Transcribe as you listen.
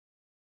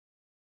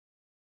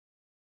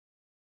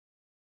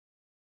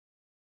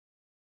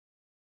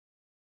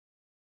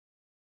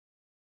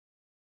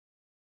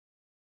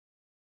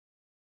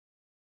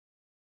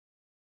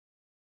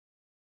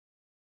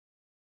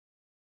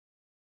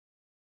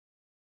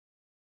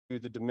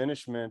the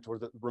diminishment or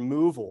the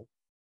removal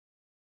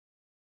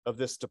of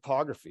this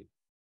topography.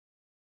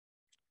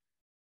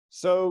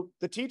 So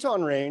the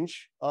Teton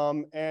Range,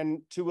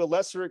 and to a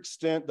lesser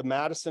extent, the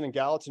Madison and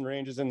Gallatin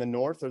ranges in the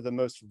north are the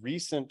most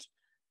recent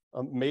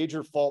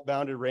major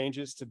fault-bounded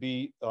ranges to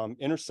be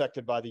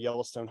intersected by the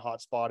Yellowstone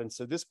hotspot. And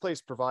so this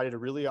place provided a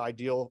really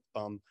ideal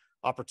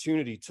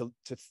opportunity to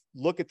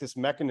look at this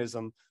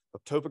mechanism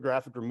of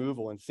topographic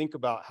removal and think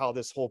about how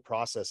this whole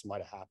process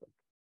might have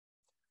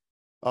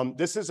happened.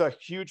 This is a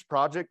huge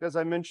project, as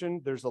I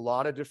mentioned. There's a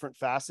lot of different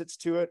facets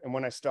to it. And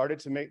when I started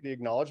to make the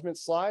acknowledgement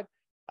slide,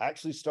 I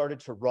actually started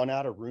to run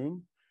out of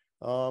room.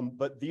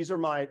 But these are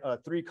my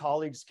three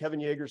colleagues. Kevin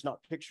Yeager's not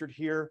pictured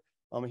here.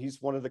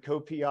 He's one of the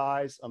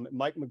co-PIs.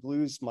 Mike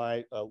McGlue's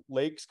my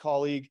lakes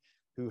colleague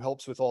who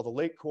helps with all the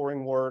lake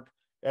coring work.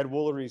 Ed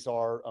Woolery's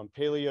our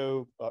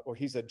or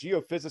he's a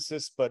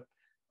geophysicist, but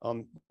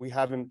we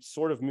have him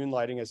sort of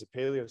moonlighting as a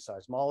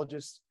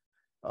paleoseismologist.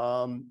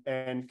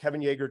 And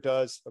Kevin Yeager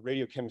does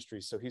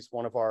radiochemistry. So he's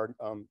one of our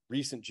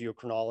recent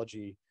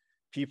geochronology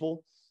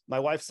people. My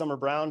wife, Summer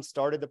Brown,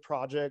 started the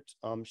project.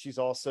 She's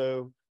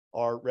also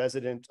our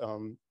resident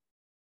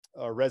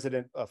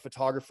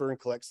photographer and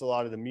collects a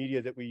lot of the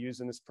media that we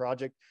use in this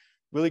project.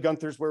 Willie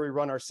Gunther's where we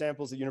run our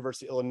samples at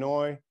University of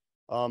Illinois.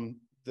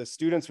 The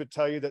students would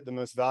tell you that the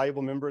most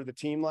valuable member of the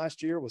team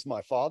last year was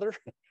my father,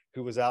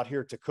 who was out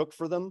here to cook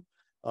for them.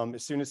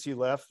 As soon as he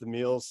left, the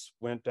meals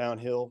went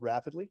downhill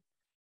rapidly.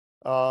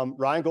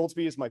 Ryan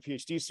Goldsby is my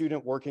PhD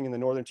student working in the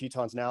Northern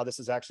Tetons now. This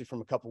is actually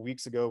from a couple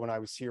weeks ago when I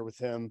was here with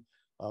him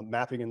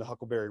mapping in the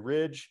Huckleberry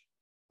Ridge.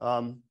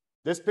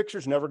 This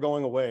picture's never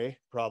going away,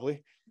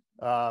 probably.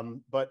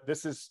 But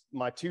this is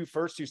my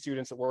first two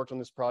students that worked on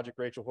this project,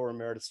 Rachel Hoare and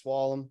Meredith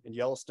Swallam in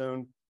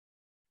Yellowstone,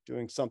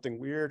 doing something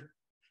weird.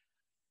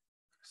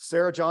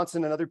 Sarah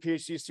Johnson, another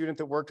PhD student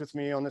that worked with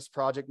me on this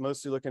project,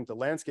 mostly looking at the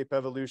landscape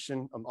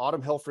evolution.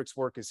 Autumn Helfrich's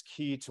work is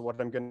key to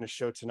what I'm going to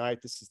show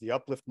tonight. This is the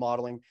uplift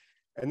modeling.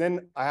 And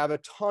then I have a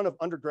ton of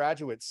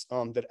undergraduates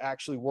that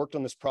actually worked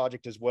on this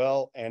project as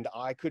well, and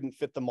I couldn't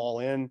fit them all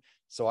in.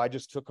 So I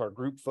just took our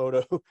group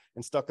photo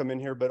and stuck them in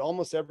here. But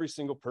almost every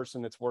single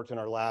person that's worked in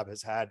our lab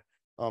has had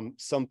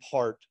some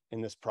part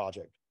in this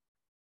project.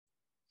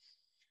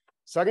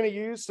 So I'm going to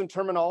use some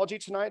terminology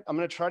tonight. I'm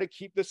going to try to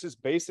keep this as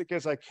basic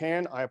as I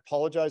can. I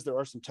apologize. There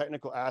are some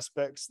technical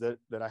aspects that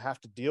I have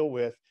to deal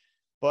with.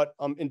 But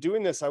in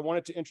doing this, I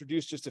wanted to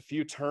introduce just a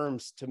few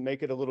terms to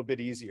make it a little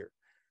bit easier.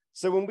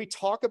 So when we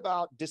talk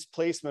about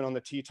displacement on the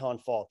Teton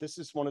Fault, this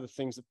is one of the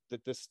things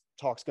that this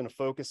talk's going to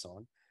focus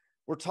on.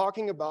 We're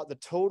talking about the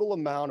total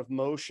amount of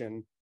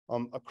motion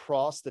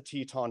across the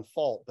Teton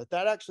Fault, but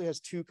that actually has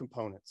two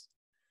components.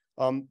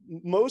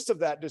 Most of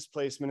that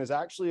displacement is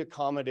actually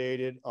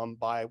accommodated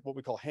by what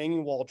we call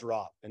hanging wall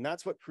drop, and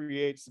that's what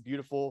creates the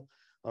beautiful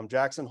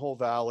Jackson Hole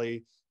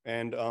Valley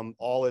and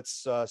all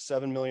its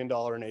 $7 million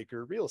an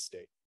acre real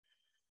estate.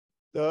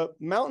 The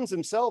mountains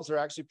themselves are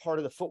actually part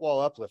of the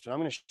footwall uplift, and I'm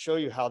going to show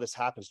you how this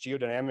happens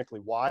geodynamically,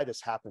 why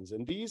this happens.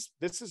 And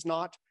this is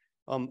not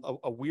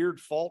a weird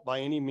fault by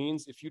any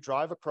means. If you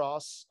drive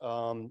across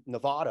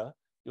Nevada,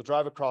 you'll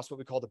drive across what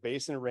we call the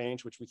Basin and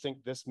Range, which we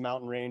think this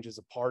mountain range is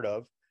a part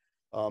of,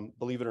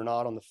 believe it or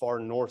not, on the far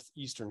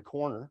northeastern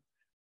corner.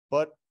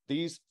 But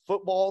these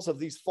footwalls of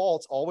these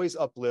faults always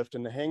uplift,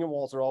 and the hanging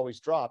walls are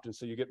always dropped, and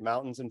so you get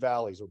mountains and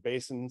valleys, or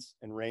basins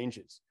and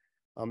ranges.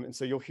 And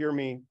so you'll hear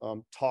me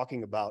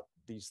talking about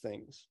these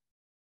things.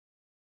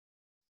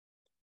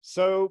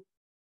 So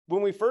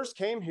when we first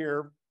came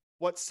here,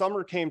 what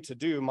Summer came to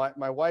do,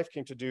 my wife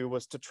came to do,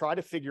 was to try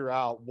to figure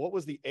out what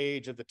was the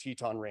age of the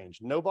Teton Range.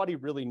 Nobody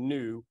really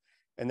knew,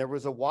 and there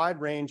was a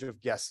wide range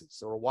of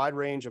guesses or a wide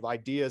range of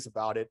ideas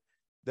about it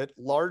that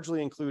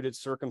largely included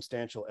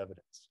circumstantial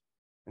evidence.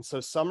 And so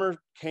Summer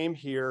came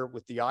here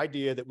with the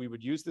idea that we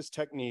would use this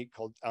technique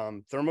called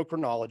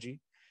thermochronology,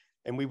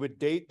 and we would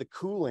date the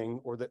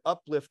cooling or the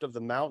uplift of the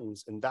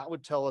mountains, and that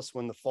would tell us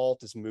when the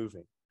fault is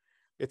moving.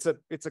 It's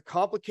a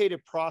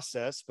complicated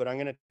process, but I'm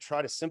going to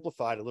try to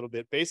simplify it a little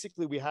bit.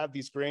 Basically, we have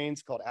these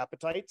grains called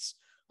apatites.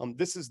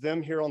 This is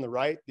them here on the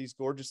right, these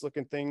gorgeous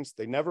looking things.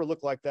 They never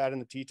look like that in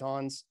the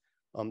Tetons.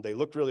 They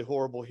looked really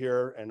horrible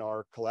here, and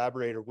our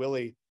collaborator,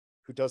 Willie,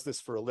 who does this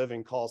for a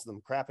living, calls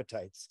them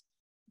crapatites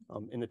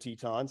in the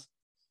Tetons.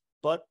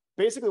 But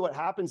basically what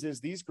happens is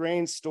these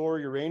grains store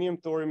uranium,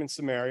 thorium, and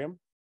samarium.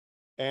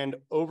 And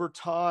over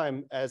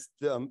time, as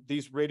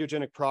these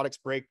radiogenic products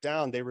break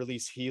down, they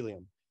release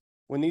helium.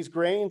 When these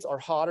grains are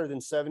hotter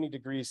than 70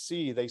 degrees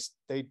C,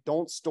 they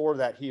don't store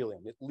that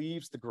helium. It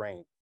leaves the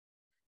grain.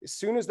 As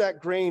soon as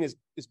that grain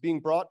is being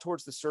brought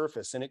towards the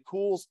surface and it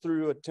cools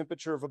through a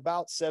temperature of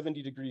about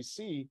 70 degrees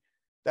C,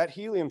 that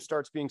helium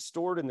starts being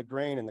stored in the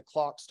grain and the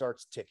clock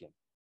starts ticking.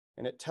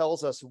 And it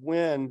tells us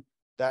when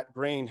that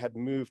grain had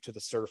moved to the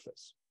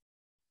surface.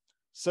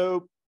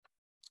 So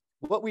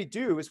what we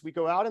do is we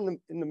go out in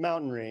the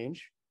mountain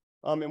range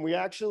and we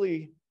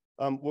actually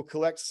will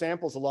collect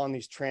samples along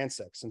these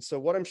transects. And so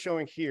what I'm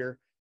showing here,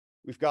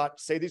 we've got,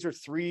 say these are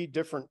three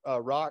different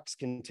rocks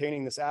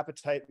containing this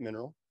apatite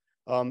mineral.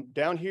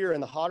 Down here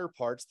in the hotter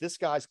parts, this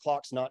guy's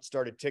clock's not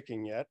started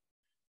ticking yet.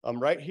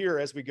 Right here,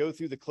 as we go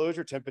through the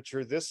closure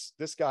temperature, this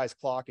guy's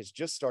clock is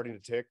just starting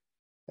to tick.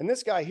 And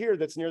this guy here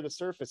that's near the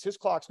surface, his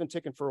clock's been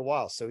ticking for a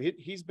while. So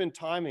he's been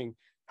timing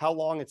how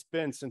long it's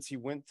been since he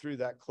went through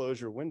that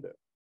closure window.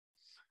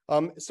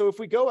 So if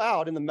we go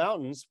out in the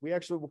mountains, we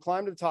actually will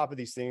climb to the top of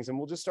these things and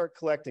we'll just start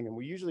collecting them.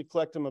 We usually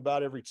collect them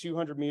about every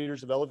 200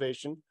 meters of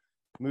elevation,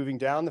 moving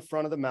down the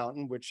front of the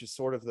mountain, which is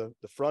sort of the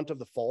front of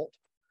the fault.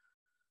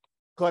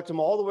 Collect them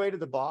all the way to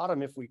the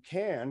bottom if we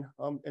can,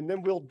 and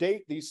then we'll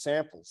date these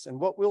samples. And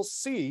what we'll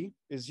see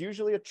is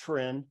usually a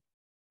trend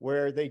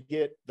where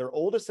they're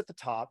oldest at the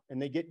top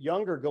and they get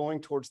younger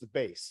going towards the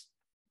base.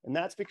 And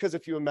that's because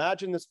if you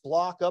imagine this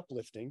block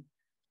uplifting,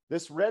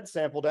 this red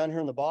sample down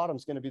here in the bottom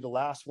is going to be the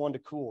last one to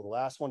cool, the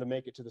last one to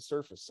make it to the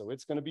surface. So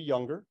it's going to be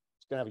younger.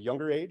 It's going to have a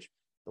younger age.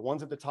 The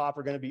ones at the top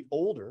are going to be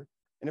older.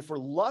 And if we're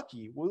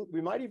lucky, we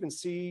might even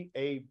see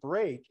a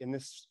break in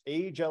this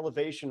age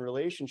elevation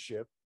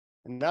relationship.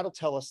 And that'll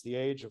tell us the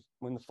age of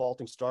when the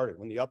faulting started,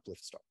 when the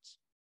uplift starts.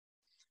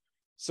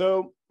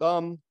 So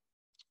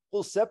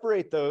we'll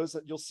separate those.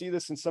 You'll see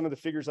this in some of the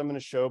figures I'm going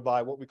to show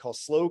by what we call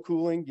slow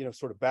cooling,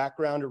 sort of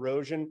background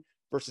erosion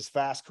versus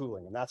fast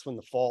cooling. And that's when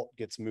the fault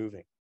gets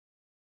moving.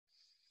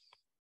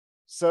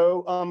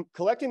 So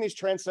collecting these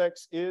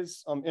transects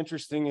is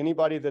interesting.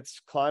 Anybody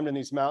that's climbed in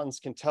these mountains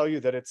can tell you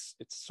that it's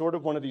sort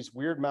of one of these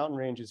weird mountain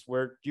ranges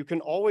where you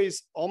can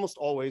almost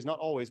always, not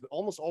always, but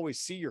almost always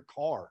see your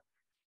car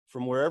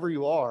from wherever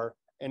you are.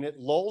 And it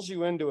lulls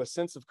you into a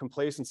sense of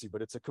complacency,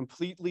 but it's a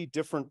completely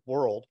different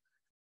world.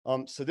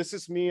 So this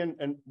is me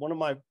and one of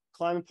my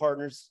climbing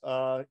partners.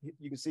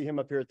 You can see him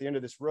up here at the end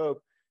of this rope.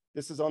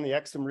 This is on the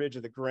Exum Ridge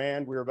of the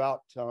Grand. We're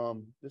about,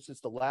 this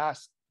is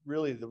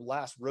really the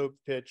last rope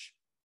pitch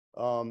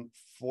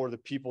for the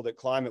people that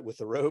climb it with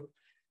the rope.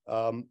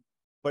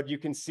 But you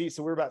can see,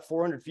 so we're about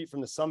 400 feet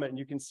from the summit and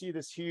you can see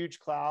this huge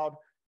cloud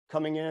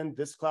coming in.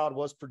 This cloud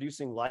was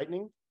producing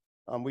lightning.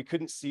 We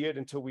couldn't see it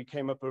until we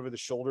came up over the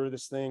shoulder of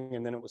this thing,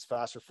 and then it was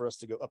faster for us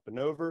to go up and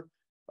over.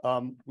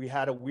 We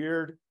had a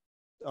weird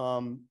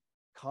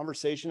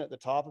conversation at the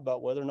top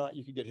about whether or not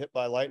you could get hit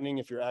by lightning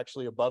if you're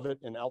actually above it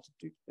in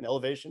altitude, in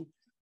elevation.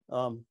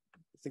 I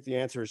think the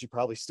answer is you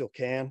probably still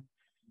can.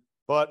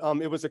 But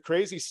it was a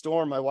crazy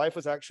storm. My wife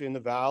was actually in the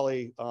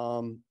valley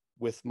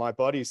with my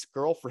buddy's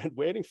girlfriend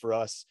waiting for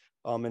us,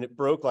 and it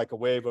broke like a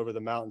wave over the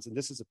mountains. And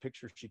this is a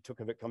picture she took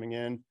of it coming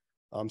in.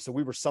 So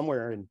we were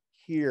somewhere in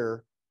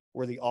here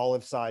where the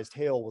olive-sized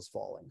hail was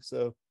falling.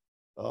 So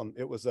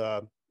it was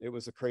a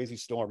crazy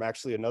storm.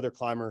 Actually, another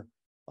climber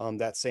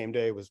that same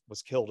day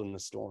was killed in the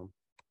storm.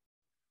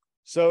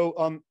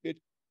 So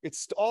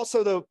it's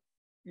also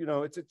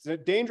it's a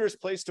dangerous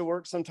place to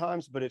work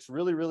sometimes, but it's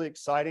really, really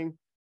exciting.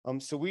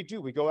 So we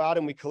go out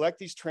and we collect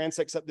these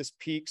transects up this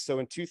peak. So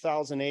in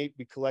 2008,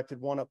 we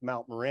collected one up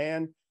Mount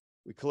Moran,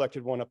 we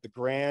collected one up the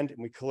Grand,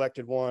 and we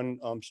collected one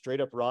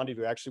straight up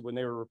Rendezvous, actually when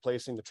they were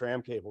replacing the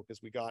tram cable,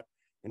 because we got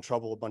in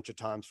trouble a bunch of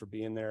times for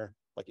being there,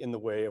 like in the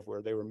way of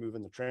where they were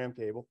moving the tram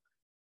cable.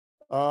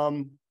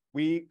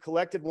 We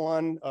collected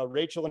one,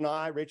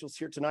 Rachel's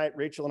here tonight.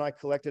 Rachel and I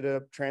collected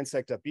a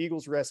transect up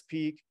Eagles Rest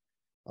Peak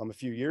a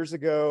few years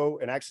ago.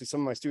 And actually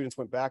some of my students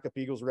went back up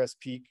Eagles Rest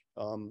Peak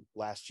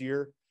last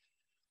year.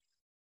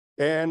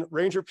 And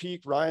Ranger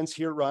Peak, Ryan's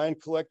here. Ryan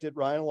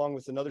along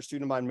with another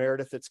student of mine,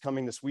 Meredith, that's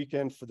coming this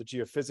weekend for the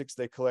geophysics.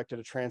 They collected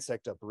a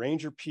transect up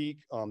Ranger Peak.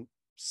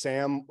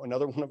 Sam,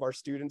 another one of our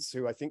students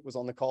who I think was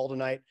on the call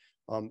tonight,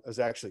 was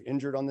actually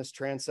injured on this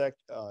transect.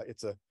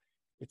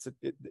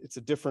 It's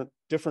a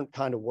different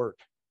kind of work.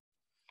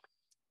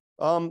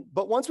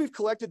 But once we've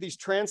collected these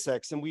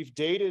transects and we've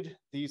dated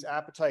these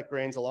apatite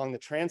grains along the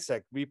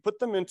transect, we put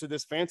them into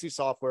this fancy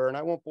software, and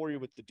I won't bore you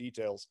with the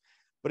details,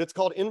 but it's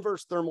called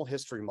inverse thermal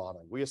history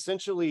modeling. We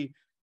essentially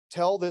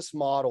tell this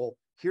model,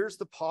 here's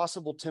the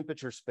possible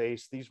temperature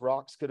space these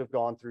rocks could have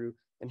gone through,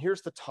 and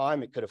here's the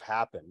time it could have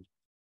happened.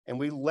 And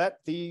we let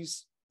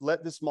this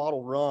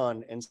model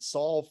run and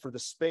solve for the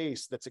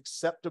space that's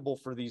acceptable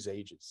for these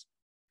ages.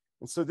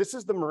 And so this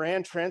is the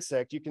Moran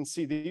transect. You can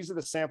see these are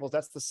the samples.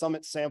 That's the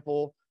summit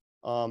sample.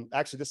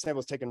 Actually, this sample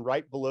was taken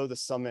right below the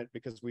summit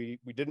because we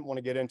didn't want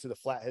to get into the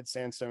flathead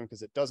sandstone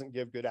because it doesn't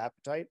give good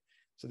apatite.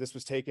 So this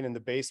was taken in the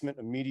basement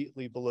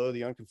immediately below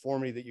the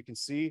unconformity that you can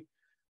see.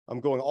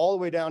 I'm going all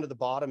the way down to the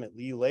bottom at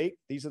Lee Lake.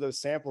 These are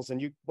those samples.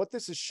 And what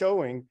this is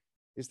showing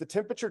is the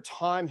temperature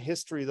time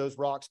history those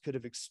rocks could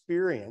have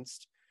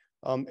experienced.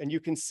 And you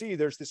can see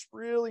there's this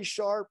really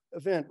sharp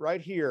event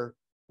right here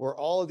where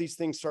all of these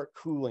things start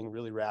cooling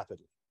really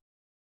rapidly.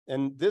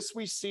 And this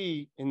we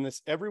see in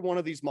every one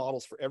of these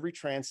models for every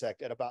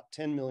transect at about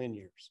 10 million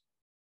years.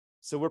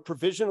 So we're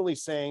provisionally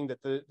saying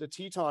that the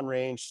Teton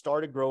Range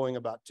started growing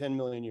about 10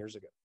 million years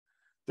ago.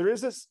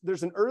 There's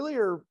an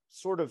earlier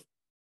sort of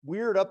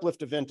weird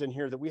uplift event in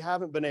here that we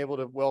haven't been able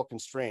to well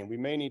constrain. We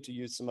may need to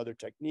use some other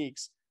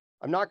techniques.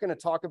 I'm not going to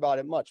talk about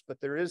it much, but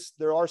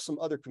there are some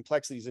other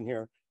complexities in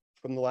here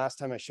from the last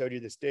time I showed you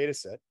this data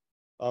set.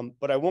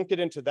 But I won't get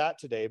into that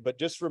today, but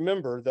just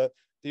remember that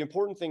the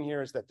important thing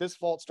here is that this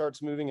fault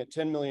starts moving at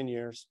 10 million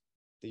years.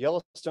 The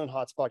Yellowstone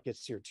hotspot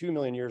gets here 2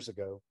 million years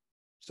ago.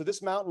 So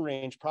this mountain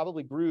range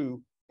probably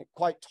grew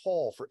quite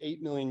tall for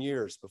 8 million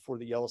years before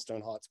the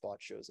Yellowstone hotspot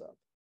shows up.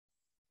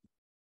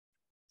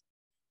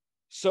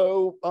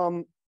 So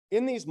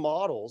in these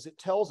models, it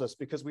tells us,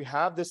 because we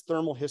have this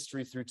thermal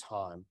history through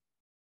time,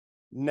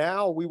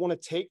 now we want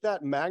to take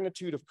that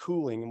magnitude of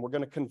cooling and we're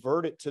going to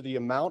convert it to the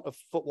amount of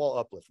footwall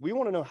uplift. We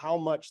want to know how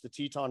much the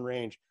Teton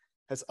Range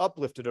has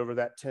uplifted over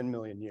that 10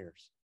 million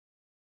years.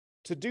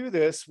 To do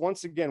this,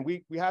 once again,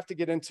 we have to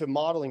get into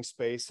modeling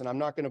space, and I'm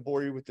not going to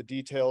bore you with the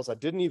details. I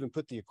didn't even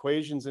put the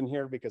equations in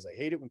here because I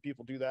hate it when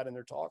people do that in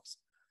their talks.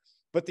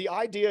 But the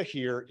idea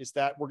here is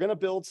that we're going to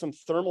build some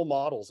thermal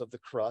models of the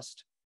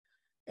crust,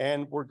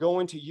 and we're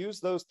going to use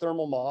those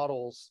thermal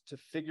models to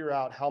figure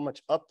out how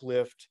much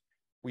uplift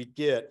we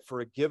get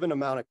for a given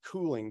amount of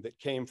cooling that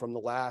came from the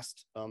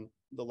last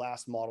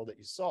model that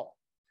you saw.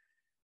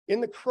 In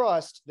the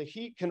crust, the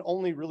heat can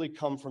only really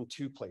come from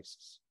two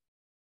places.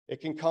 It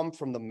can come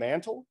from the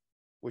mantle,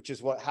 which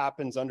is what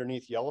happens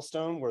underneath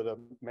Yellowstone, where the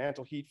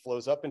mantle heat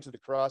flows up into the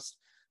crust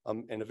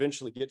and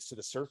eventually gets to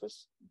the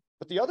surface.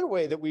 But the other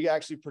way that we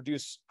actually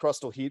produce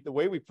crustal heat, the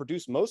way we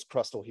produce most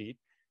crustal heat,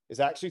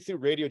 is actually through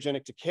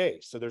radiogenic decay.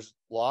 So there's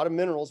a lot of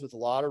minerals with a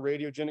lot of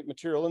radiogenic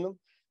material in them.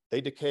 They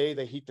decay,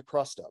 they heat the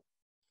crust up.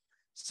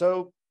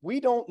 So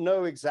we don't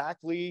know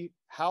exactly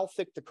how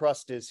thick the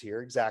crust is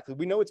here exactly.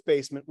 We know it's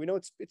basement. We know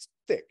it's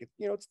thick.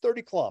 It's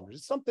 30 kilometers.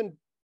 It's something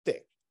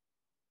thick.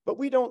 But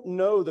we don't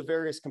know the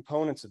various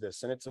components of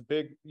this, and it's a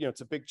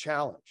big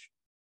challenge.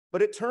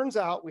 But it turns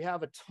out we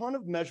have a ton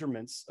of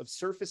measurements of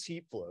surface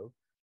heat flow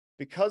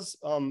because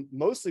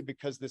mostly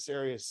because this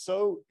area is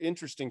so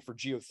interesting for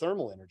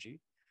geothermal energy.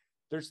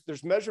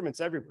 There's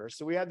measurements everywhere.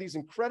 So we have these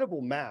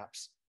incredible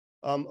maps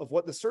of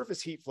what the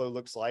surface heat flow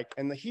looks like.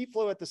 And the heat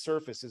flow at the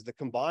surface is the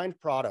combined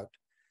product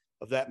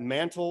of that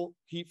mantle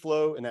heat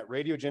flow and that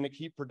radiogenic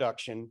heat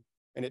production.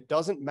 And it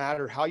doesn't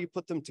matter how you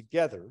put them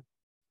together.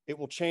 It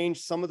will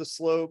change some of the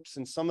slopes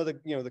and some of the,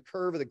 the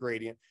curve of the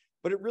gradient,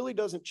 but it really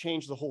doesn't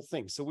change the whole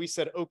thing. So we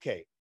said,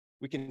 okay,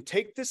 we can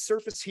take this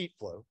surface heat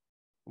flow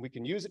and we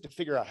can use it to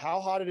figure out how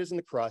hot it is in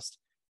the crust.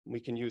 And we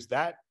can use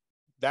that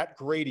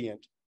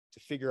gradient to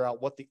figure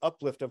out what the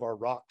uplift of our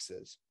rocks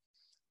is.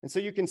 And so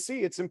you can see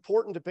it's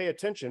important to pay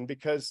attention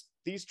because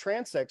these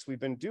transects we've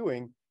been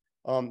doing,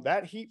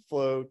 that heat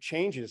flow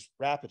changes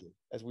rapidly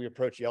as we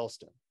approach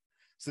Yellowstone.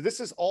 So this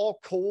is all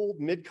cold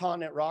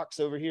mid-continent rocks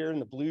over here in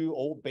the blue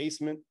old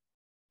basement,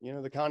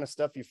 the kind of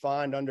stuff you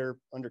find under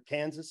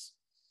Kansas.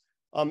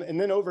 And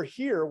then over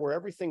here where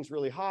everything's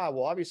really high,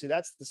 well, obviously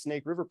that's the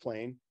Snake River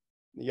Plain,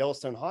 the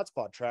Yellowstone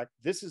Hotspot Track.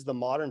 This is the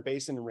modern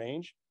Basin and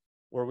Range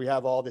where we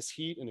have all this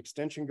heat and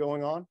extension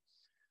going on.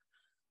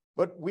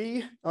 But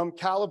we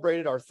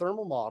calibrated our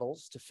thermal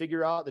models to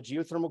figure out the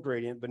geothermal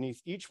gradient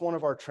beneath each one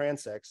of our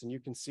transects. And you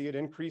can see it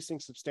increasing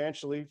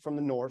substantially from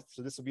the north.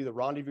 So this will be the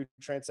Rendezvous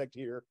transect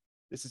here.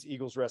 This is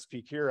Eagles Rest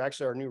Peak here.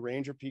 Actually, our new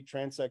Ranger Peak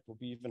transect will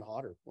be even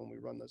hotter when we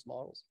run those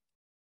models.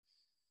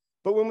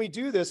 But when we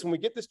do this, when we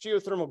get this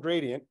geothermal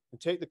gradient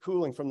and take the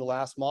cooling from the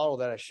last model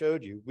that I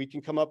showed you, we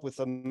can come up with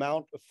the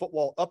amount of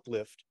footwall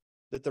uplift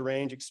that the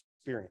range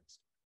experienced.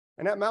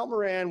 And at Mount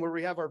Moran, where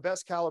we have our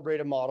best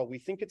calibrated model, we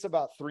think it's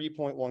about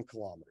 3.1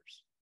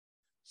 kilometers.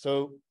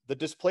 So the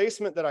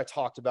displacement that I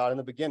talked about in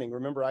the beginning,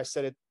 remember I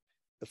said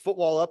the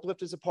footwall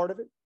uplift is a part of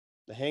it,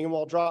 the hanging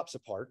wall drops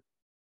apart.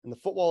 And the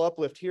footwall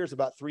uplift here is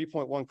about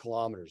 3.1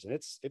 kilometers, and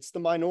it's the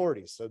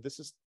minority. So this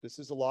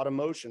is a lot of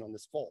motion on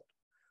this fault.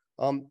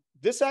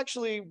 This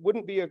actually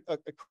wouldn't be a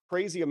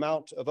crazy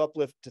amount of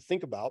uplift to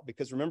think about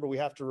because remember we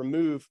have to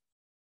remove,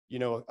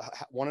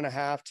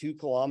 1.5, 2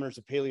 kilometers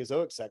of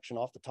Paleozoic section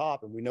off the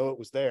top, and we know it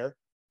was there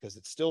because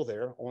it's still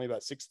there, only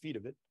about 6 feet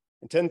of it.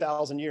 In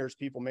 10,000 years,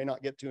 people may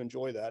not get to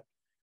enjoy that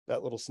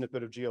little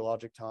snippet of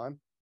geologic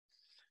time.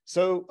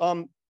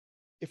 So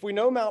if we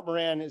know Mount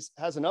Moran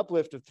has an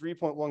uplift of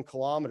 3.1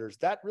 kilometers,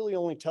 that really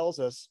only tells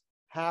us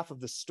half of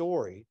the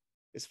story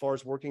as far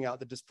as working out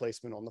the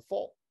displacement on the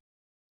fault.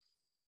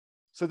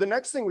 So the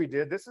next thing we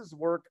did, this is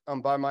work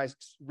by my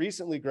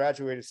recently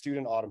graduated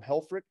student, Autumn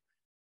Helfrich.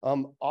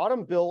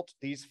 Autumn built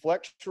these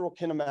flexural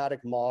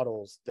kinematic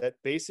models that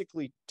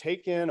basically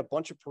take in a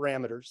bunch of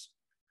parameters,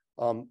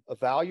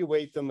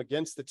 evaluate them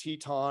against the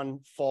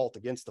Teton fault,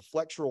 against the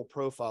flexural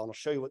profile, and I'll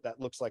show you what that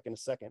looks like in a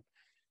second.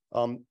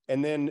 And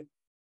then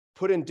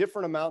put in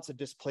different amounts of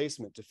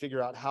displacement to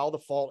figure out how the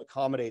fault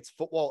accommodates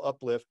footwall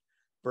uplift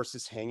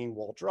versus hanging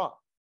wall drop.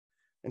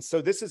 And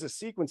so this is a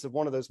sequence of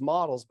one of those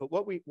models, but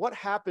what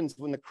happens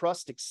when the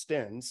crust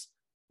extends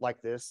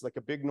like this, like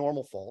a big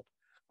normal fault,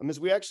 is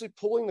we actually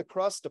pulling the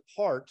crust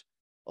apart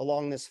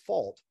along this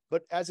fault.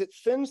 But as it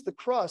thins the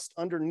crust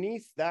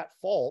underneath that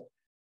fault,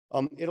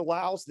 it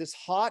allows this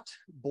hot,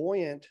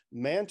 buoyant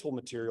mantle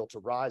material to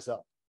rise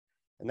up.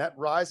 And that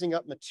rising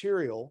up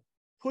material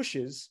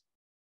pushes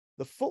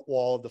the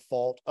footwall of the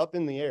fault up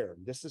in the air.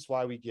 This is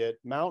why we get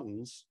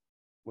mountains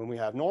when we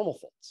have normal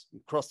faults,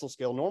 crustal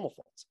scale normal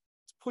faults.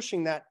 It's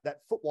pushing that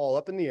footwall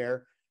up in the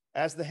air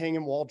as the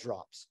hanging wall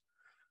drops.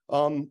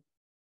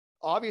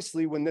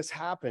 obviously, when this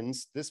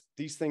happens,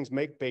 these things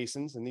make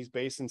basins, and these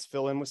basins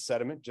fill in with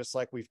sediment, just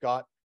like we've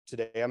got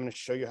today. I'm going to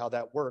show you how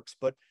that works.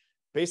 But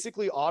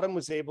basically, Autumn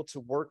was able to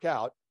work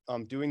out,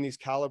 doing these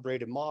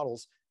calibrated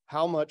models,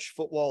 how much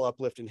footwall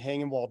uplift and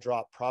hanging wall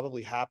drop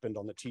probably happened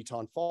on the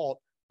Teton Fault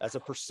as a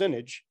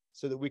percentage,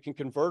 so that we can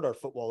convert our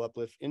footwall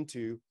uplift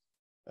into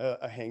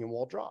a hanging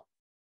wall drop.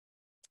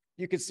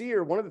 You can see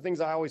here, one of the things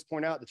I always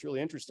point out that's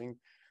really interesting,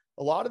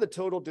 a lot of the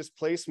total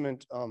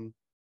displacement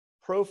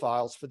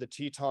profiles for the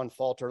Teton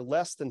Fault are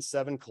less than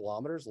 7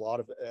 kilometers, a lot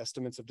of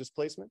estimates of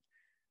displacement.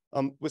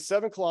 With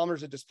 7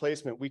 kilometers of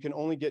displacement, we can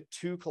only get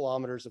 2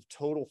 kilometers of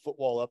total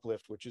footwall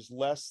uplift, which is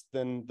less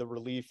than the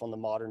relief on the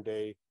modern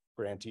day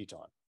Grand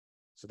Teton.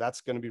 So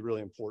that's going to be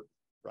really important,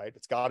 right?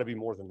 It's got to be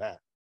more than that.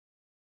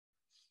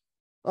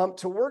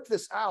 To work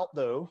this out,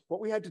 though, what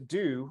we had to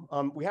do,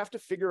 we have to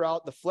figure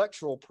out the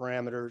flexural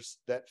parameters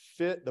that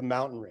fit the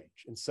mountain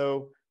range. And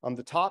so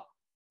the top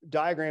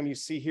diagram you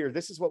see here,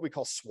 this is what we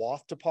call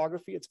swath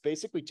topography. It's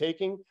basically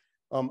taking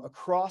a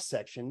cross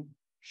section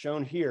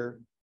shown here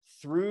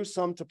through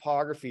some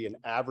topography and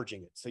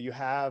averaging it. So you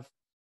have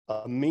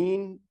a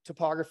mean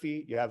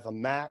topography, you have a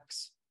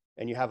max,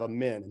 and you have a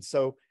min. And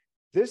so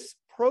this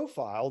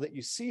profile that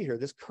you see here,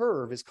 this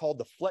curve, is called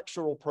the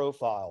flexural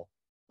profile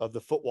of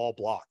the footwall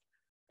block.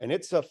 And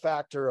it's a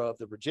factor of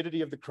the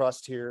rigidity of the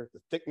crust here,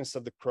 the thickness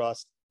of the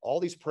crust, all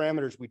these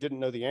parameters we didn't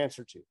know the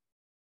answer to.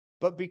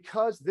 But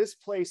because this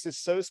place is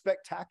so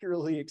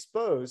spectacularly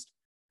exposed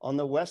on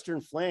the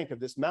western flank of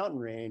this mountain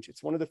range,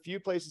 it's one of the few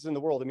places in the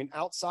world. I mean,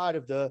 outside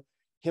of the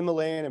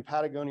Himalayan and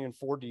Patagonian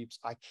foredeeps,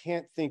 I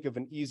can't think of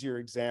an easier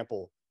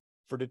example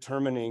for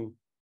determining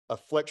a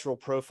flexural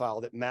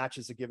profile that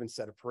matches a given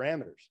set of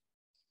parameters.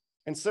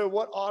 And so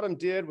what Autumn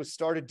did was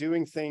started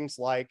doing things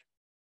like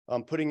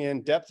putting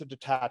in depth of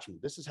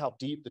detachment. This is how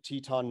deep the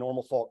Teton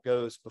normal fault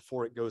goes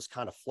before it goes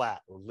kind of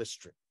flat or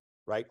listric,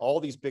 right? All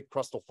these big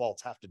crustal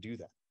faults have to do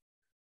that.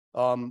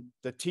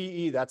 The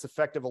TE, that's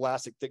effective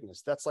elastic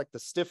thickness. That's like the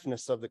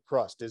stiffness of the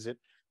crust. Is it,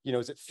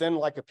 is it thin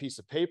like a piece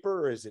of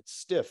paper, or is it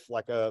stiff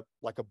like a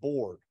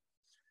board?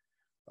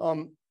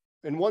 And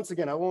once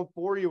again, I won't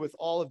bore you with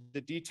all of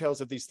the details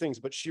of these things,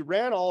 but she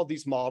ran all of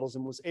these models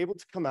and was able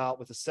to come out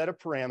with a set of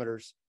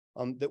parameters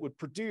that would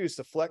produce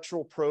a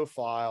flexural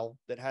profile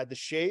that had the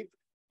shape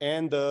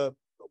and the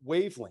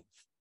wavelength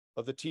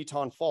of the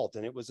Teton Fault.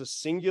 And it was a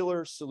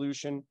singular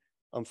solution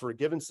for a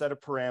given set of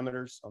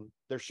parameters.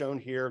 They're shown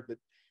here, but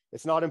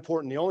it's not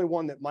important. The only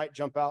one that might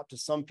jump out to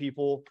some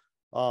people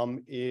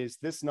is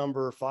this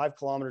number, 5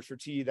 kilometers for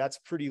T. That's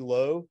pretty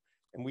low.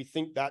 And we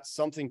think that's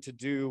something to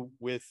do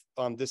with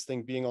this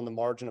thing being on the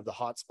margin of the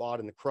hotspot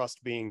and the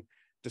crust being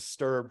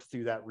disturbed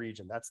through that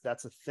region.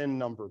 That's a thin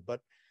number, but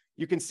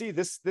you can see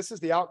this is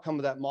the outcome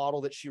of that model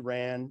that she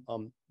ran.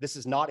 This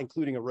is not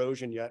including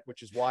erosion yet,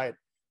 which is why it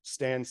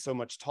stands so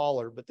much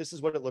taller, but this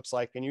is what it looks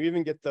like. And you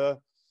even get the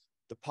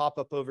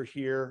pop-up over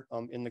here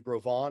in the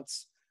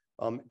Grovants.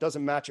 It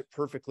doesn't match it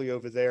perfectly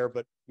over there,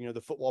 but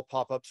the footwall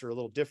pop-ups are a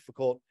little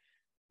difficult.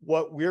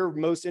 What we're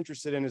most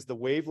interested in is the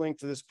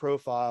wavelength of this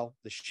profile,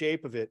 the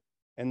shape of it,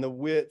 and the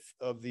width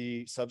of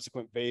the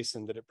subsequent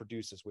basin that it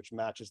produces, which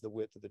matches the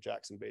width of the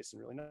Jackson Basin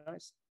really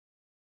nice.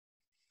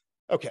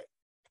 Okay,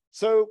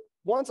 so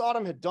once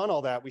Autumn had done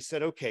all that, we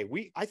said, okay,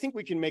 I think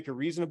we can make a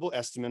reasonable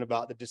estimate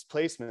about the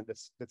displacement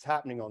that's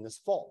happening on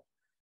this fault.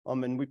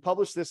 And we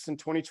published this in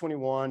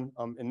 2021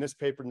 in this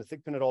paper, in the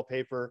Thigpen et al.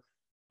 Paper,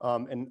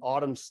 in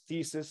Autumn's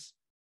thesis.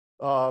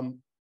 You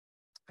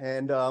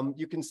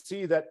can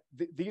see that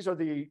these are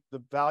the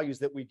values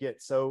that we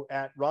get. So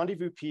at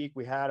Rendezvous Peak,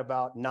 we had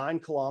about 9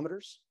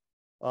 kilometers.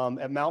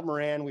 At Mount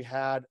Moran, we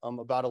had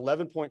about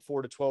 11.4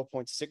 to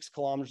 12.6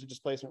 kilometers of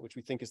displacement, which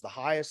we think is the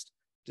highest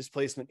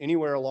displacement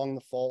anywhere along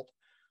the fault.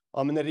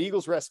 And at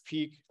Eagles Rest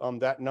Peak,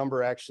 that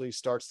number actually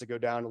starts to go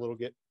down a little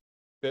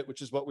bit,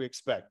 which is what we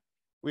expect.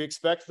 We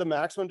expect the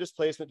maximum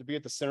displacement to be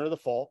at the center of the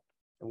fault.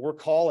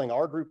 And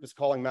our group is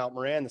calling Mount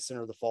Moran the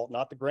center of the fault,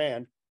 not the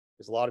Grand.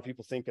 There's a lot of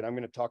people thinking, I'm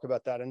going to talk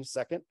about that in a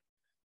second.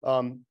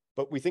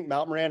 But we think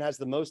Mount Moran has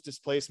the most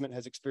displacement,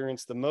 has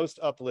experienced the most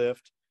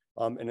uplift,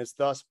 and is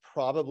thus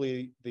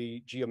probably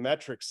the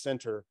geometric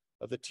center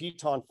of the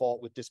Teton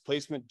Fault, with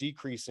displacement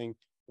decreasing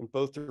in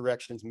both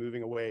directions,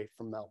 moving away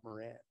from Mount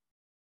Moran.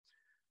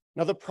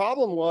 Now, the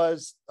problem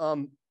was,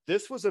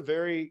 this was a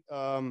very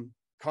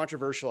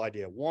controversial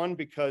idea. One,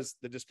 because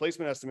the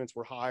displacement estimates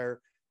were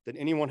higher than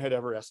anyone had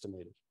ever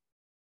estimated.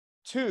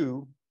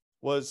 Two,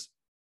 was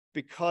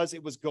because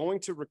it was going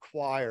to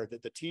require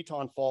that the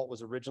Teton Fault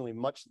was originally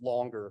much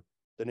longer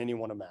than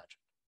anyone imagined.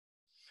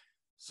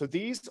 So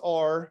these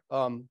are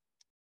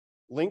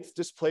length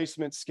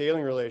displacement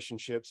scaling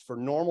relationships for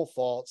normal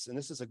faults, and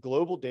this is a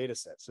global data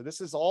set. So this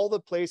is all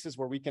the places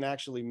where we can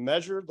actually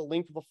measure the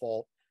length of a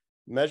fault,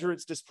 measure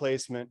its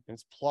displacement, and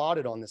it's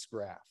plotted on this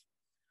graph.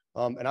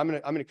 And I'm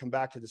gonna come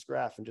back to this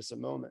graph in just a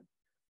moment.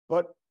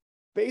 But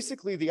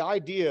basically, the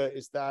idea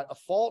is that a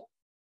fault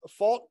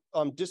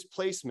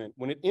displacement,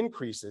 when it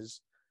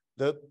increases,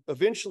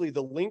 eventually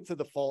the length of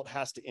the fault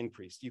has to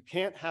increase. You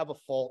can't have a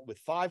fault with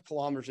 5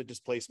 kilometers of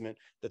displacement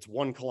that's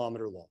 1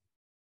 kilometer long.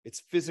 It's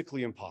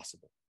physically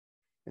impossible.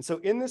 And so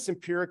in this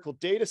empirical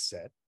data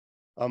set,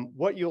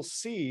 what you'll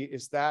see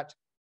is that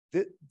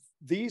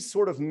these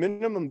sort of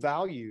minimum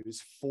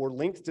values for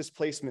length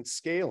displacement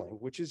scaling,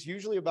 which is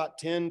usually about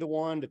 10 to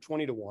 1 to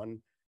 20 to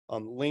 1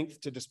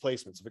 length to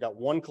displacement. So if I got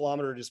 1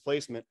 kilometer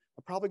displacement,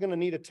 I'm probably going to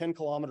need a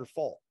 10-kilometer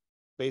fault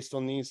based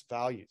on these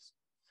values.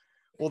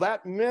 Well,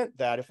 that meant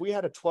that if we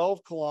had a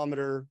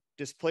 12-kilometer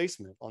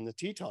displacement on the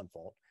Teton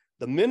fault,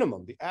 the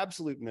minimum, the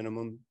absolute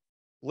minimum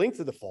length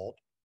of the fault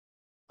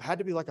had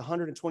to be like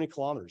 120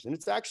 kilometers. And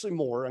it's actually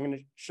more. I'm going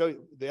to show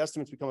you the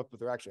estimates we come up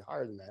with are actually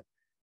higher than that.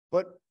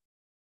 But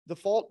the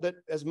fault that,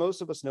 as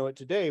most of us know it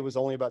today, was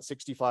only about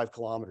 65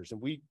 kilometers.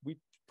 And we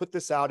put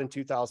this out in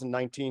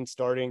 2019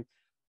 starting,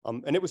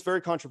 and it was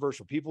very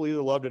controversial. People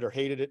either loved it or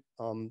hated it.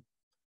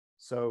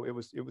 So it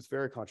was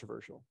very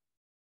controversial.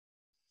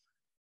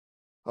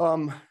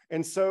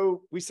 And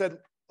so we said,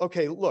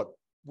 okay, look,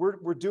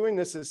 we're doing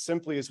this as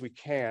simply as we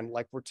can.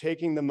 Like, we're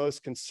taking the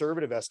most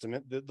conservative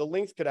estimate. The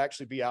length could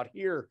actually be out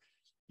here,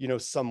 you know,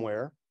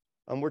 somewhere.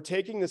 We're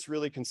taking this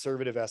really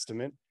conservative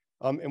estimate.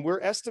 And we're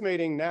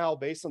estimating now,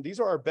 based on, these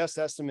are our best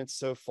estimates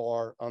so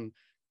far,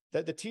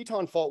 that the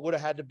Teton fault would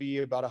have had to be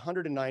about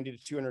 190 to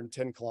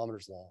 210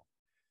 kilometers long.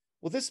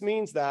 Well, this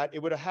means that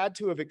it would have had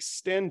to have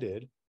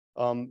extended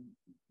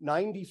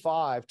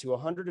 95 to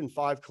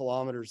 105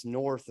 kilometers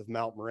north of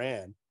Mount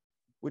Moran,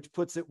 which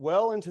puts it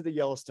well into the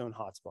Yellowstone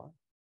hotspot,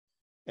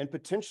 and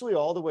potentially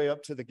all the way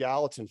up to the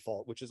Gallatin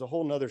fault, which is a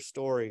whole nother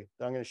story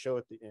that I'm going to show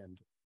at the end.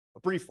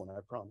 A brief one, I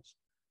promise.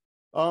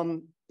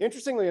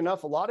 Interestingly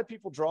enough, a lot of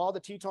people draw the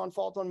Teton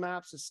fault on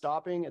maps as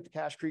stopping at the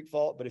Cache Creek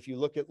fault, but if you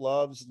look at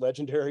Love's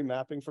legendary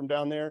mapping from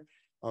down there,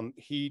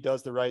 he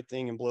does the right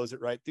thing and blows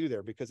it right through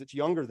there because it's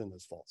younger than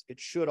those faults. It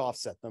should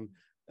offset them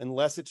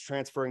unless it's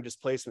transferring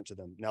displacement to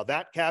them. Now,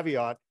 that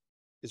caveat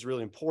is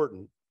really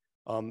important,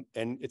 and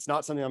it's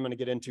not something I'm going to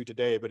get into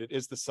today, but it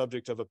is the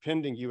subject of a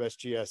pending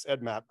USGS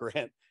EdMap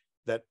grant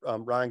that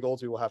Ryan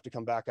Goldsby will have to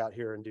come back out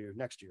here and do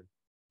next year.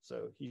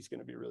 So he's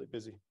going to be really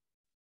busy.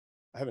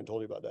 I haven't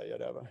told you about that yet,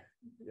 have I?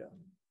 Yeah,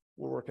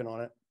 we're working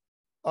on it.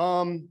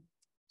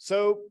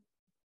 So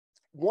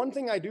one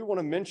thing I do want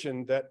to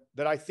mention that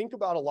I think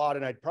about a lot,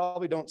 and I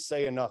probably don't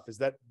say enough, is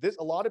that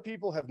a lot of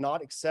people have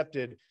not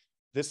accepted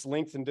this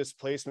length and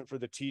displacement for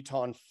the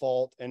Teton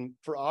fault, and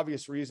for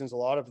obvious reasons, a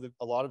lot of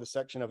the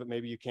section of it,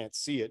 maybe you can't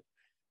see it,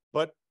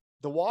 but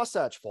the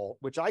Wasatch Fault,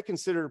 which I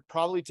consider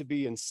probably to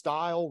be in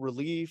style,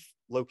 relief,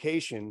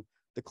 location,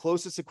 the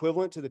closest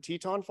equivalent to the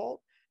Teton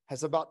Fault,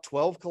 has about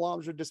 12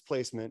 kilometers of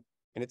displacement,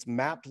 and its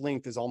mapped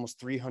length is almost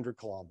 300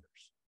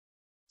 kilometers.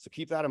 So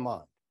keep that in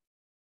mind.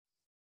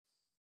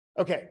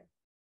 Okay,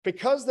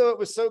 because though it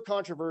was so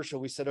controversial,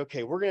 we said,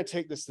 okay, we're going to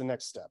take this to the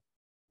next step.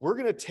 We're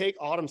going to take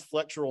Autumn's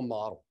flexural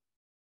model.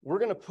 We're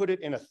going to put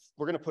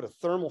a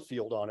thermal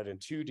field on it in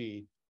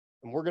 2D,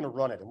 and we're going to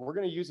run it. And we're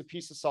going to use a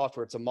piece of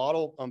software. It's a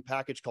model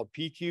package called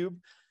pCube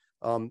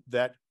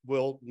that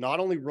will not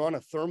only run a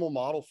thermal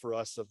model for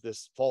us of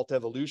this fault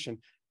evolution,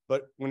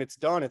 but when it's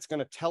done, it's going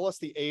to tell us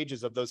the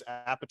ages of those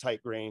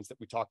apatite grains that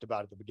we talked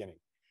about at the beginning.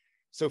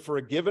 So for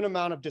a given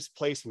amount of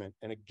displacement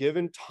and a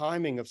given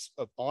timing of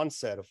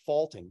onset of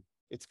faulting,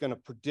 it's going to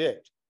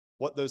predict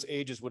what those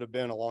ages would have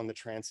been along the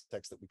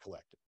transects that we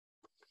collected.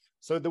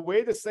 So the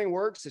way this thing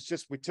works, it's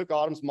just, we took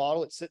Autumn's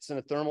model, it sits in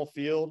a thermal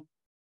field,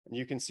 and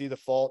you can see the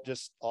fault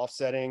just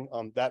offsetting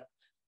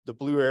the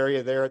blue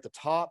area there at the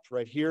top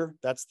right here.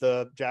 That's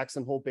the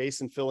Jackson Hole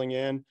Basin filling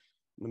in,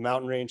 the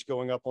mountain range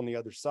going up on the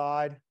other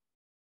side.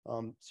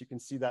 So you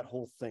can see that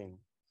whole thing.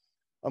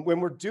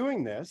 When we're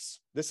doing this,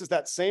 this is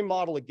that same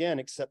model again,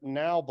 except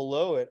now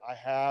below it, I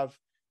have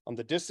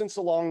the distance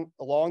along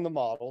the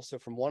model. So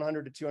from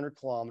 100 to 200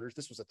 kilometers,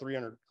 this was a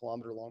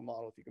 300-kilometer long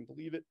model, if you can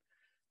believe it.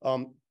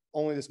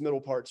 Only this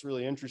middle part's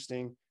really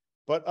interesting.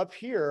 But up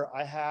here,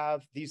 I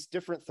have these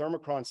different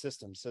thermochron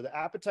systems. So the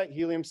apatite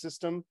helium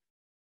system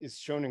is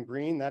shown in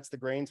green. That's the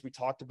grains we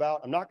talked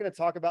about. I'm not going to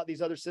talk about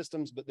these other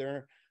systems, but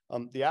they're,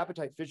 the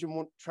apatite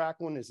fission track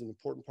one is an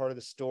important part of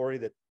the story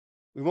that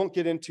we won't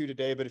get into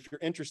today. But if you're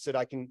interested,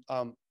 I can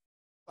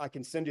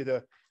send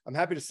you I'm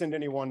happy to send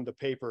anyone the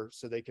paper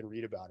so they can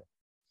read about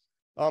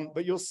it.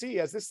 But you'll see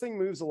as this thing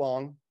moves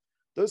along,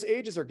 those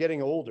ages are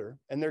getting older,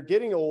 and they're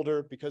getting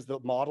older because the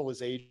model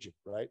is aging,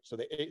 right? So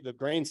the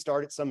grains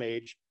start at some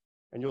age,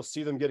 and you'll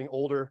see them getting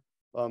older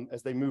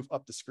as they move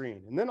up the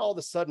screen. And then all of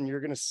a sudden, you're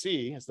going to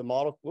see as the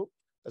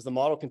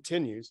model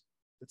continues,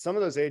 that some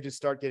of those ages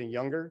start getting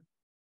younger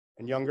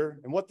and younger.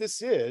 And what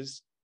this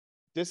is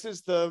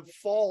the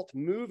fault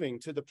moving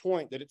to the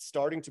point that it's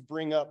starting to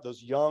bring up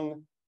those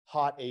young,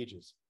 hot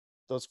ages,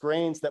 those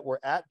grains that were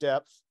at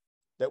depth,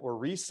 that were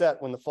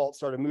reset when the fault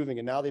started moving,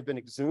 and now they've been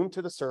exhumed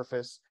to the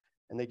surface,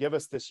 and they give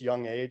us this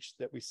young age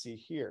that we see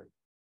here.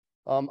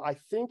 I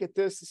think at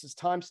this is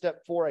time step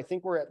 4. I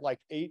think we're at like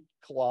 8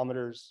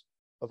 kilometers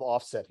of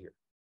offset here.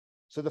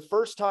 So the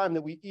first time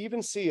that we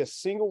even see a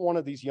single one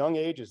of these young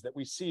ages that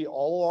we see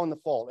all along the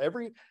fault,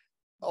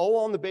 all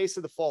along the base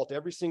of the fault,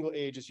 every single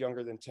age is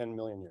younger than 10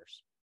 million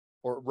years,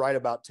 or right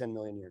about 10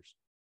 million years,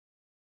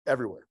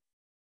 everywhere.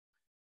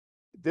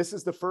 This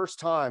is the first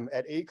time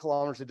at 8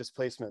 kilometers of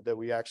displacement that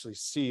we actually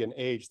see an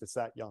age that's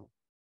that young.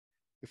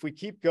 If we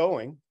keep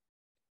going,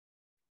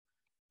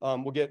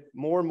 we'll get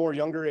more and more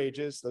younger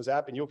ages,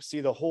 and you'll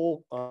see the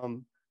whole,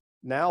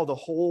 now the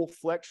whole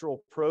flexural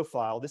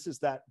profile, this is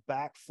that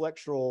back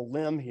flexural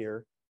limb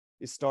here,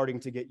 is starting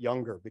to get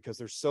younger because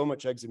there's so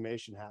much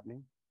exhumation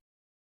happening.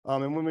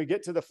 And when we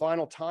get to the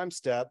final time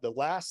step, the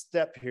last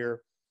step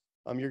here,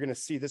 you're going to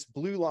see this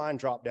blue line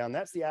drop down.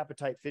 That's the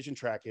apatite fission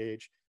track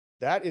age.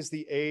 That is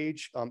the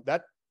age,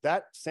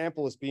 that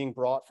sample is being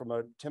brought from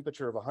a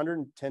temperature of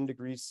 110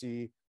 degrees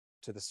C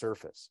to the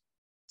surface.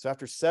 So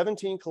after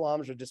 17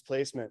 kilometers of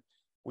displacement,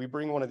 we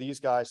bring one of these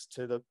guys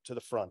to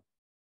the front.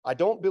 I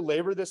don't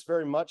belabor this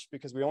very much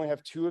because we only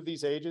have 2 of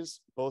these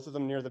ages, both of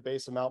them near the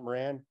base of Mount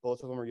Moran.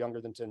 Both of them are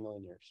younger than 10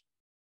 million years.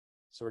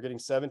 So we're getting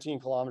 17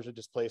 kilometers of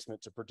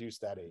displacement to produce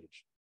that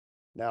age.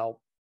 Now,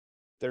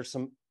 there's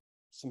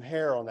some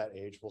hair on that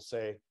age, we'll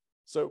say.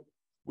 So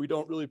we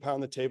don't really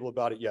pound the table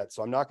about it yet.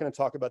 So I'm not going to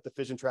talk about the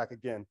fission track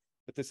again,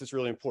 but this is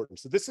really important.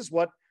 So this is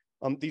what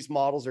these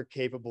models are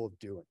capable of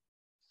doing.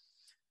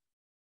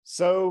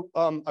 So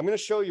I'm going to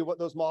show you what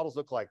those models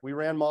look like. We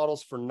ran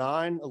models for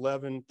 9,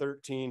 11,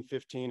 13,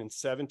 15, and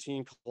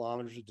 17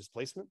 kilometers of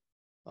displacement.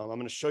 I'm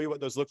going to show you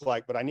what those look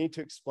like, but I need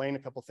to explain a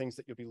couple things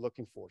that you'll be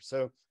looking for.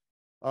 So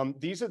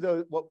these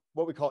are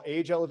what we call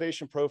age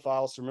elevation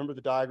profiles. So remember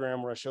the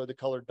diagram where I showed the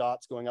colored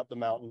dots going up the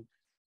mountain.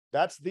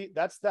 That's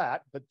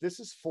that, but this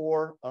is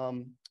for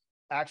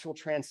actual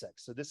transects.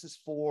 So this is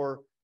for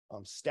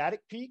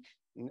static peak,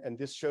 and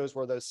this shows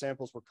where those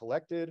samples were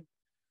collected.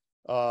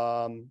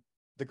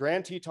 The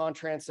Grand Teton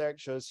transect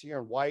shows here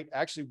in white.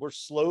 Actually, we're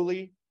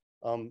slowly,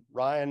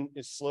 Ryan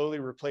is slowly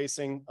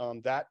replacing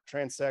that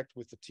transect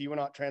with the Teton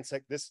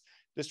transect. This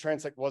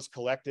transect was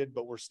collected,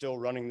 but we're still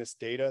running this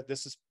data.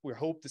 We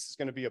hope this is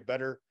going to be a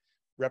better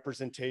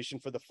representation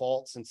for the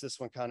fault, since this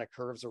one kind of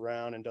curves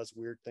around and does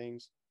weird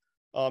things.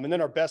 And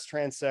then our best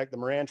transect, the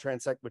Moran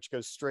transect, which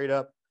goes straight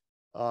up.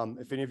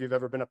 If any of you have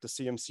ever been up the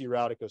CMC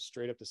route, it goes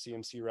straight up the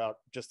CMC route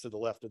just to the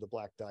left of the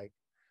Black Dike,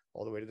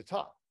 all the way to the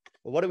top.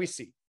 Well, what do we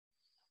see?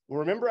 Well,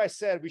 remember I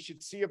said we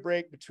should see a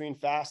break between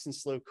fast and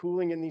slow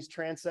cooling in these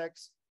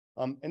transects.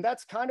 And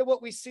that's kind of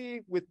what we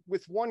see with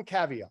one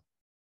caveat.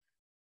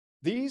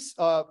 These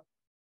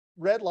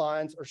red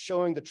lines are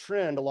showing the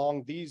trend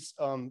along these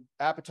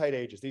apatite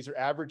ages. These are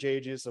average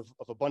ages of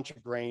a bunch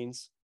of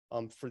grains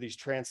for these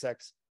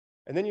transects.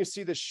 And then you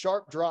see this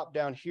sharp drop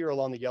down here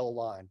along the yellow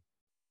line.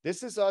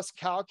 This is us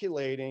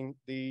calculating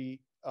the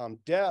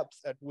depth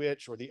at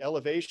which, or the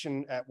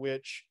elevation at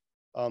which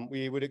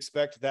we would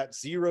expect that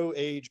 0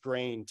 age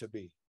grain to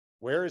be.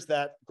 Where is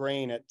that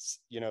grain at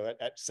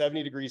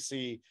 70 degrees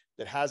C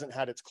that hasn't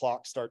had its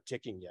clock start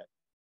ticking yet?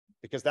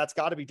 Because that's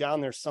got to be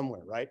down there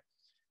somewhere, right?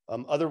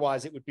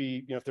 Otherwise, it would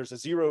be, if there's a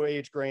 0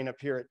 age grain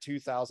up here at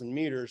 2,000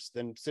 meters,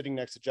 then sitting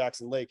next to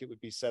Jackson Lake, it would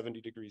be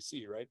 70 degrees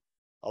C, right?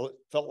 It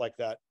felt like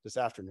that this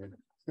afternoon.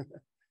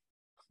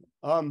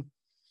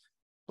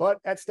 But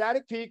at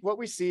static peak, what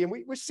we see, and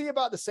we see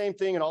about the same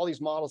thing in all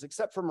these models,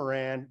 except for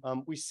Moran,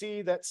 we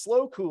see that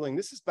slow cooling,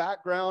 this is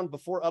background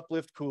before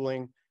uplift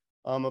cooling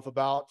of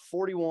about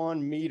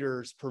 41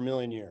 meters per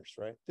million years,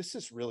 right? This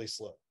is really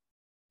slow.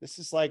 This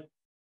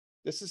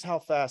is how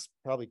fast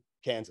probably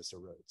Kansas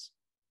erodes,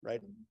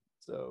 right?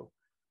 So,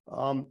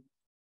 and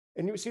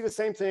you see the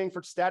same thing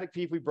for static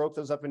peak. We broke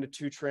those up into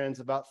 2 trends,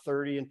 about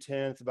 30 and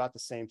 10, it's about the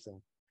same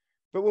thing.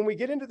 But when we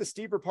get into the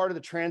steeper part of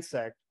the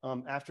transect,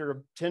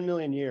 after 10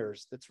 million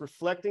years, that's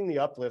reflecting the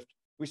uplift,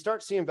 we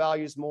start seeing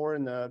values more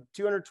in the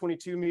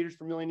 222 meters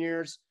per million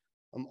years,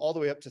 all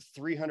the way up to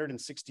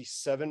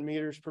 367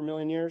 meters per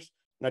million years.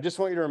 And I just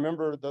want you to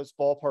remember those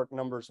ballpark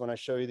numbers when I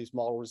show you these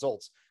model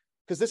results,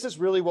 because this is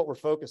really what we're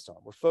focused on.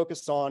 We're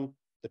focused on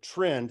the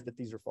trend that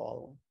these are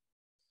following.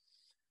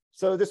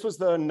 So this was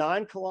the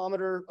 9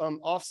 kilometer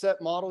offset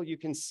model. You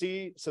can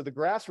see, so the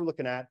graphs we're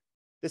looking at,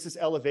 this is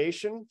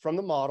elevation from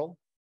the model.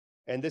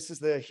 And this is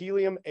the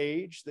helium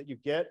age that you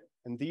get.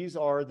 And these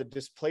are the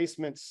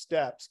displacement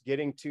steps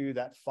getting to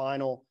that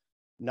final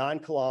 9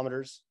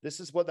 kilometers. This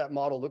is what that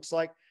model looks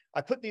like.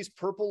 I put these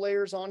purple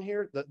layers on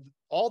here.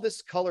 All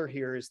this color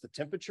here is the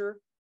temperature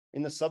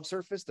in the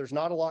subsurface. There's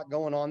not a lot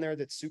going on there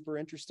that's super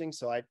interesting.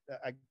 So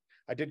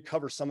I did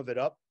cover some of it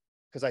up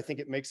because I think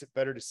it makes it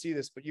better to see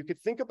this. But you could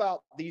think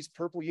about these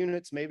purple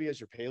units maybe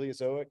as your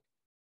Paleozoic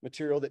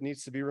material that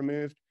needs to be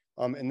removed.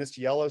 And this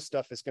yellow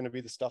stuff is going to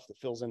be the stuff that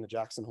fills in the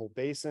Jackson Hole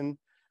Basin.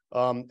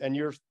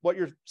 And what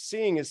you're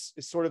seeing is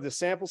sort of the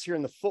samples here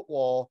in the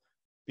footwall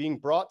being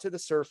brought to the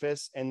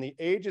surface, and the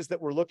ages that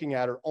we're looking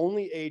at are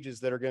only ages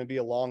that are going to be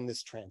along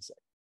this transect.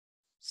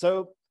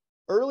 So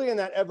early in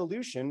that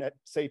evolution, at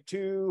say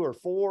 2 or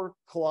 4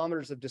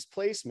 kilometers of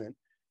displacement,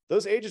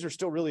 those ages are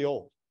still really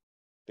old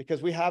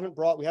because we haven't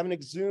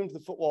exhumed the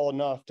footwall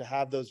enough to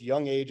have those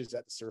young ages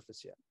at the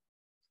surface yet.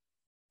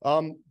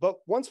 But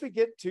once we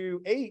get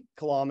to 8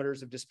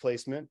 kilometers of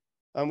displacement,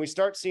 we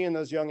start seeing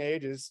those young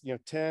ages,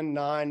 10,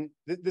 9,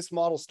 this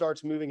model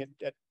starts moving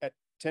at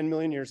 10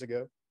 million years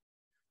ago.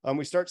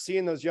 We start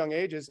seeing those young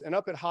ages, and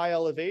up at high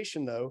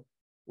elevation though,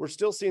 we're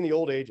still seeing the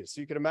old ages.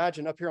 So you can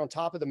imagine up here on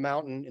top of the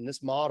mountain in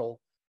this model,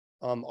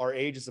 our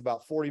age is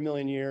about 40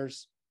 million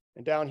years.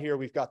 And down here,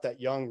 we've got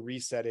that young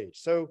reset age.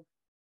 So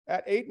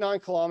at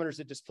 8-9 kilometers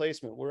of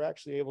displacement, we're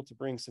actually able to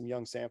bring some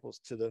young samples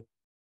to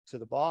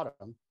the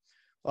bottom.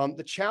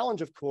 The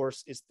challenge, of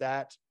course, is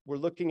that we're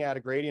looking at a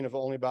gradient of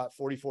only about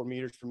 44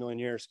 meters per million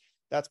years.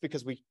 That's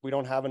because we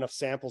don't have enough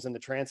samples in the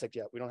transect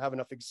yet. We don't have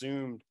enough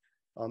exhumed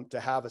to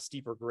have a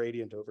steeper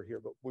gradient over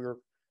here. But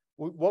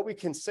what we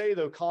can say,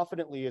 though,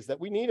 confidently is that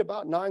we need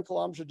about 9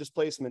 kilometers of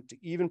displacement to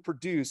even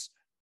produce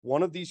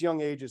one of these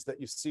young ages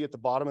that you see at the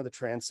bottom of the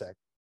transect.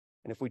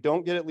 And if we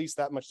don't get at least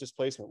that much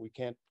displacement, we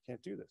can't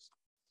do this.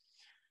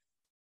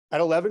 At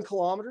 11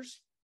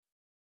 kilometers,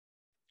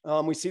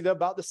 we see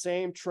about the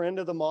same trend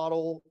of the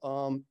model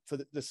for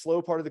the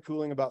slow part of the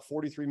cooling, about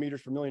 43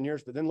 meters per million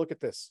years. But then look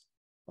at this.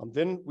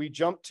 Then we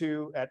jump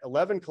to, at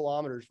 11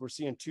 kilometers, we're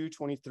seeing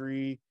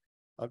 223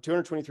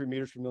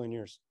 meters per million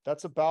years.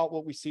 That's about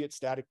what we see at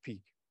static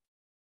peak.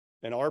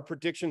 And our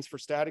predictions for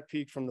static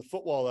peak from the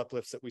footwall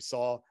uplifts that we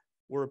saw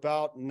were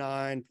about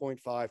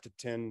 9.5 to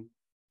 10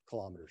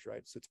 kilometers,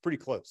 right? So it's pretty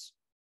close.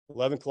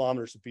 11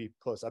 kilometers would be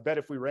close. I bet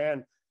if we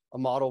ran a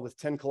model with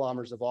 10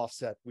 kilometers of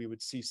offset, we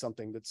would see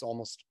something that's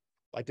almost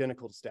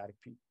identical to static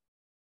peak.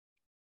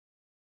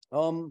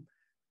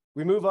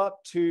 We move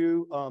up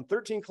to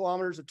 13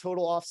 kilometers of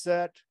total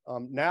offset.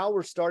 Now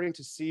we're starting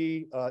to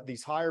see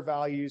these higher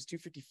values,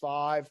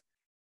 255.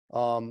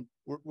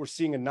 We're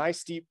seeing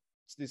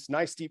this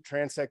nice steep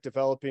transect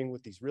developing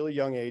with these really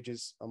young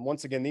ages.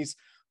 Once again, these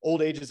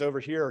old ages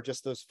over here are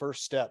just those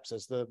first steps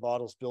as the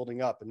model's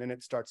building up, and then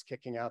it starts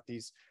kicking out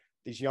these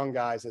young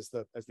guys as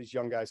these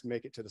young guys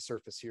make it to the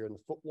surface here in the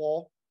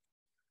footwall.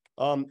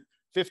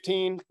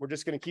 15, we're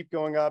just going to keep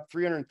going up.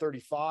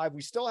 335.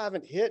 We still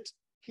haven't hit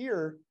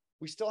here.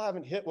 We still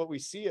haven't hit what we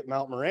see at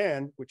Mount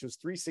Moran, which was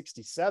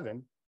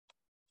 367.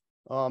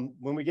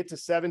 When we get to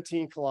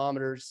 17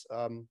 kilometers,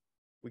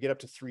 we get up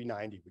to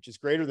 390, which is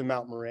greater than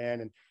Mount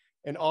Moran.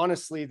 And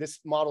honestly,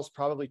 this model's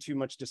probably too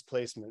much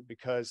displacement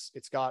because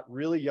it's got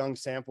really young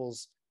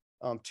samples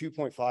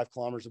 2.5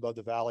 kilometers above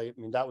the valley.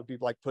 I mean, that would be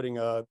like putting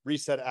a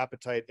reset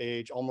apatite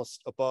age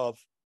almost above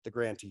the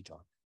Grand Teton.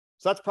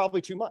 So that's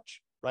probably too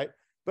much, right?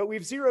 But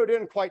we've zeroed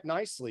in quite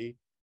nicely.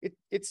 It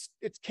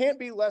can't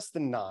be less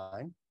than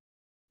 9.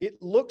 It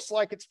looks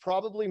like it's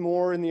probably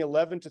more in the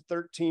 11 to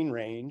 13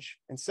 range,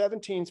 and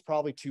 17 is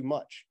probably too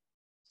much.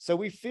 So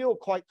we feel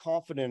quite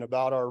confident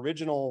about our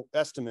original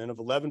estimate of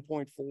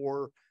 11.4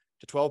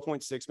 to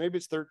 12.6. Maybe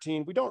it's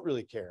 13. We don't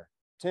really care.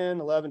 10,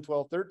 11,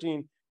 12,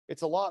 13.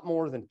 It's a lot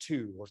more than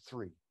 2 or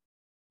 3,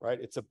 right?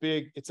 It's a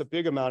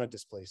big amount of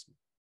displacement.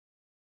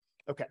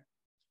 Okay,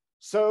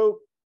 so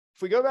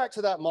if we go back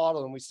to that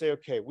model and we say,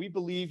 okay, we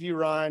believe you,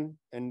 Ryan,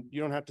 and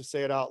you don't have to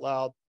say it out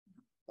loud.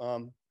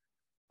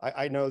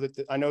 I know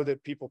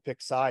that people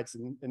pick sides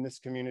in this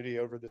community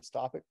over this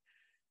topic.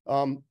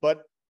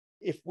 But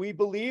if we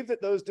believe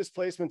that those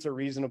displacements are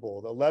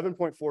reasonable, the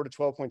 11.4 to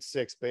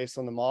 12.6 based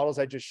on the models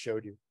I just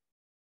showed you,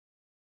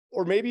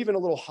 or maybe even a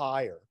little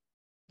higher,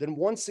 then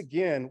once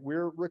again,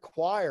 we're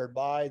required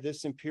by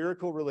this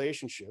empirical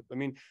relationship. I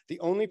mean, the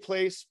only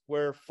place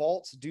where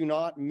faults do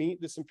not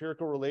meet this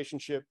empirical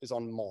relationship is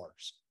on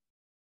Mars.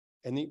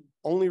 And the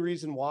only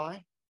reason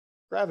why?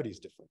 Gravity is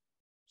different.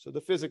 So the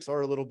physics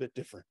are a little bit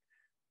different.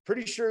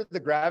 Pretty sure the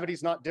gravity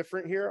is not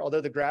different here, although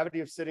the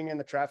gravity of sitting in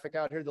the traffic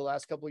out here the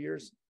last couple of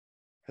years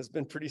has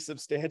been pretty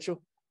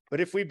substantial.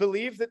 But if we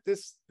believe that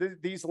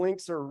these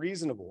links are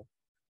reasonable,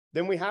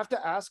 then we have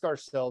to ask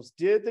ourselves,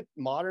 did the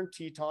modern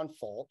Teton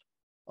fault,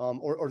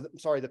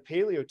 the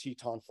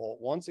paleoTeton fault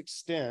once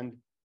extend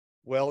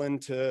well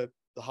into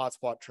the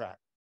hotspot track?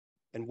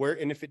 And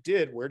if it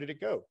did, where did it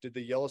go? Did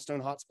the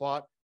Yellowstone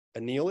hotspot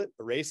anneal it,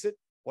 erase it?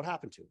 What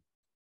happened to it?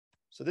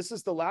 So this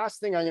is the last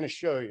thing I'm going to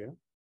show you.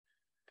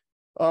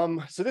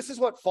 So this is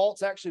what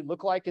faults actually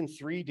look like in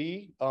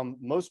 3D.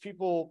 Most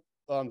people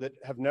that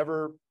have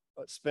never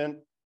spent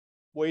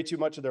way too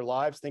much of their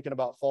lives thinking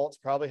about faults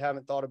probably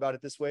haven't thought about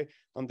it this way.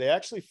 They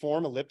actually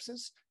form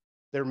ellipses.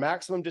 Their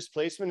maximum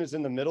displacement is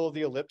in the middle of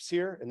the ellipse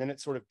here, and then it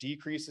sort of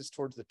decreases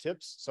towards the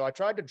tips. So I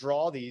tried to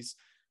draw these.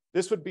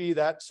 This would be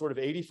that sort of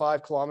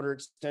 85-kilometer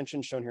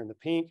extension shown here in the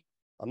pink.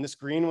 This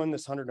green one,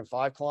 this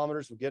 105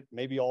 kilometers, would get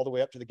maybe all the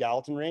way up to the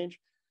Gallatin Range.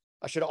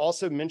 I should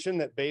also mention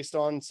that based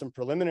on some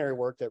preliminary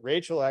work that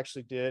Rachel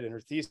actually did in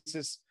her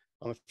thesis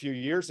a few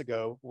years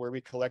ago, where we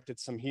collected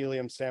some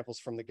helium samples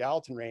from the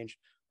Gallatin Range,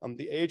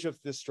 the age of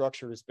this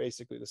structure is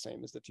basically the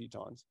same as the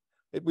Tetons.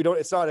 We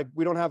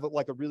don't have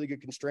like a really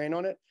good constraint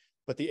on it,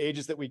 but the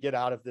ages that we get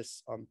out of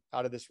this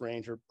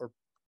range are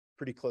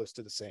pretty close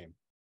to the same.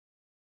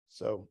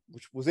 So,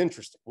 which was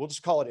interesting. We'll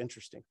just call it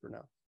interesting for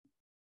now.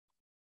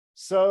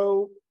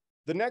 So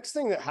the next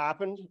thing that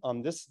happened,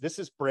 this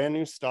is brand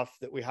new stuff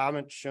that we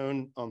haven't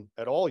shown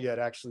at all yet,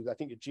 actually. I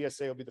think at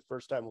GSA will be the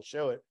first time we'll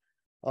show it,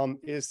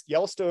 is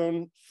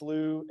Yellowstone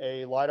flew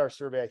a LiDAR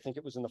survey, I think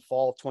it was in the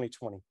fall of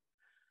 2020.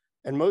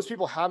 And most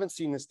people haven't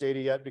seen this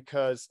data yet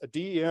because a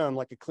DEM,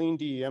 like a clean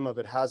DEM of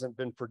it, hasn't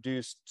been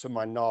produced to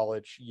my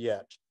knowledge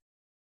yet.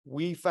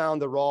 we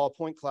found the raw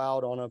point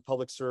cloud on a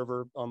public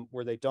server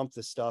where they dumped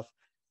this stuff.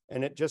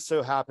 And it just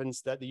so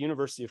happens that the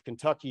University of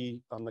Kentucky,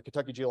 the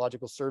Kentucky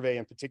Geological Survey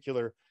in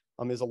particular,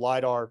 is a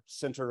LiDAR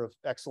center of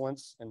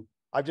excellence. And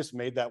I've just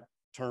made that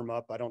term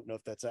up. I don't know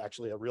if that's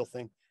actually a real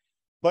thing.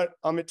 But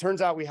it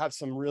turns out we have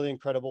some really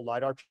incredible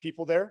LiDAR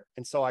people there.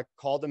 And so I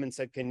called them and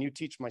said, can you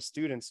teach my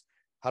students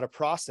how to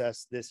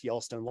process this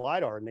Yellowstone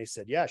LiDAR? And they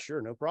said, yeah,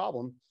 sure, no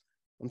problem.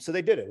 So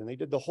they did it, and they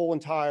did the whole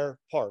entire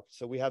park.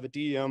 So we have a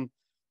DM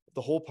of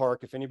the whole park.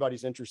 If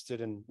anybody's interested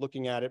in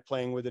looking at it,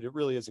 playing with it, it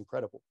really is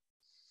incredible.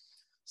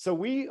 So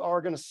we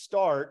are going to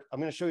start. I'm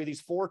going to show you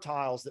these 4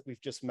 tiles that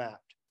we've just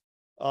mapped.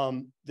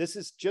 This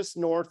is just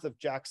north of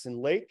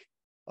Jackson Lake.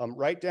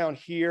 Right down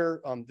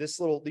here,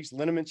 these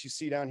lineaments you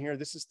see down here,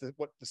 this is the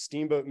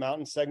Steamboat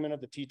Mountain segment of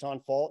the Teton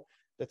Fault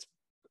that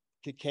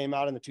came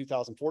out in the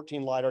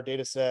 2014 LiDAR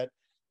data set.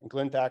 And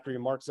Glenn Thackeray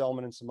and Mark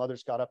Zellman and some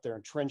others got up there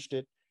and trenched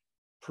it,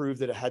 proved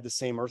that it had the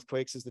same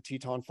earthquakes as the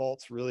Teton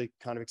Faults. Really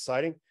kind of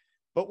exciting.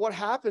 But what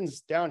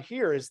happens down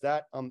here is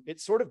that it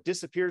sort of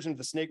disappears into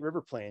the Snake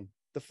River Plain.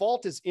 The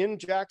fault is in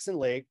Jackson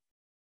Lake,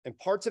 and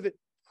parts of it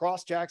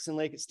cross Jackson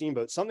Lake at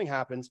Steamboat. Something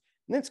happens,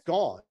 and then it's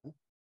gone.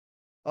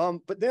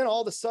 But then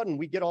all of a sudden,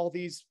 we get all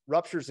these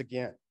ruptures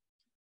again.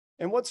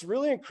 And what's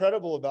really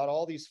incredible about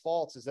all these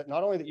faults is that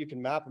not only that you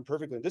can map them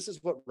perfectly, this is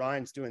what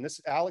Ryan's doing.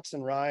 Alex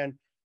and Ryan,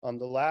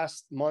 the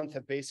last month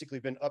have basically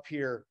been up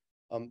here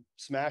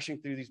smashing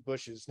through these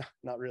bushes,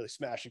 not really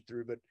smashing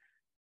through,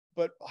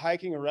 but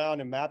hiking around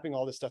and mapping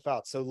all this stuff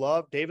out.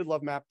 So David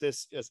Love mapped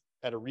this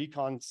at a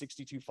Recon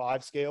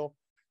 62.5 scale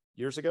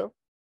years ago.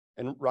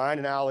 And Ryan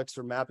and Alex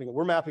are mapping it.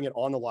 We're mapping it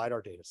on the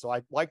LiDAR data. So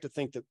I like to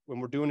think that when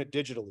we're doing it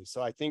digitally,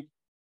 so I think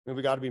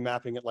we got to be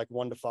mapping it like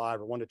 1 to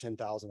 5 or 1 to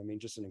 10,000. I mean,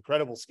 just an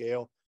incredible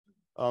scale.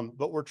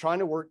 But we're trying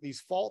to work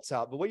these faults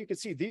out. But what you can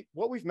see,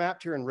 what we've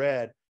mapped here in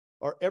red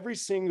are every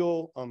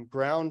single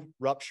ground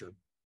rupture,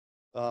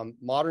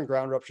 modern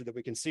ground rupture that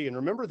we can see. And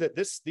remember that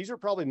these are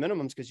probably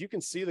minimums because you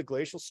can see the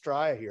glacial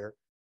stria here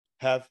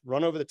have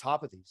run over the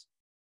top of these.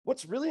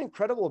 What's really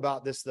incredible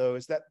about this, though,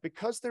 is that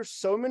because there's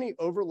so many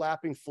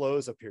overlapping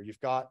flows up here,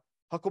 you've got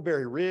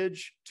Huckleberry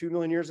Ridge 2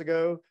 million years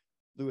ago,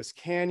 Lewis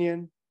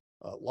Canyon,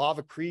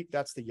 Lava Creek,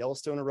 that's the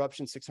Yellowstone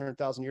eruption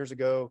 600,000 years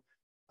ago.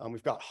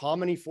 We've got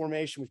Hominy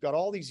Formation. We've got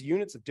all these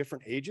units of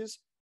different ages.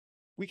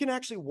 We can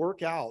actually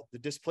work out the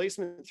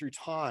displacement through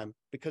time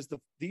because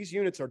these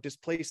units are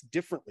displaced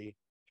differently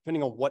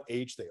depending on what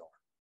age they are,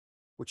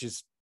 which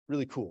is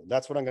really cool.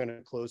 That's what I'm going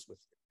to close with.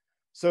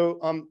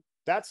 So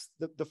that's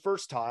the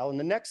first tile. And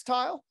the next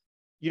tile,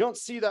 you don't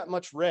see that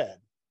much red.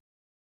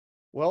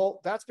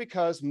 Well, that's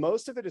because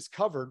most of it is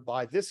covered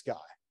by this guy.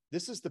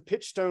 This is the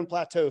Pitchstone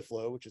Plateau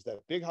flow, which is that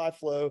big high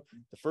flow,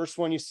 the first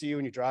one you see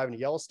when you drive into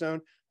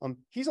Yellowstone.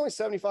 He's only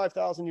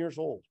 75,000 years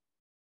old.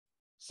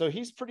 So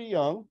he's pretty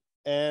young,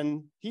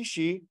 and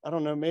she, I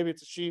don't know, maybe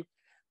it's a she,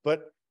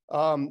 but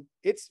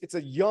it's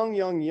a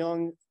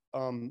young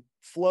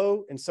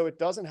flow, and so it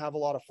doesn't have a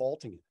lot of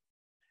faulting in it.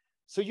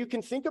 So you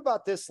can think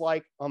about this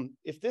like,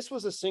 if this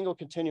was a single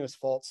continuous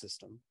fault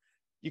system,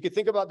 you could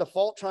think about the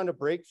fault trying to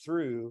break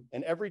through,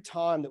 and every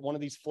time that one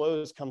of these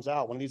flows comes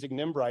out, one of these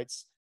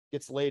ignimbrites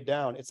gets laid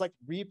down, it's like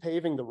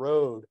repaving the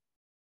road.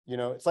 You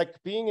know, it's like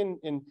being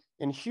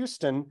in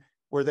Houston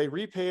where they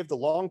repave the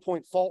Long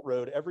Point Fault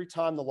Road every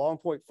time the Long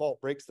Point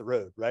Fault breaks the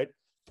road, right?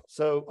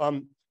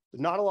 So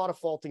not a lot of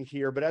faulting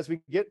here, but as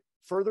we get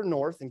further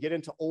north and get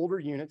into older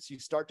units, you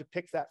start to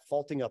pick that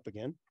faulting up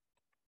again.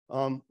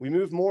 We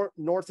move more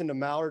north into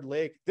Mallard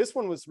Lake. This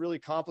one was really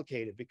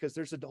complicated because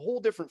there's a whole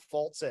different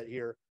fault set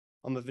here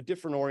of a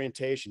different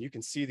orientation. You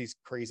can see these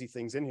crazy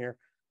things in here,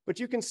 but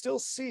you can still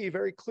see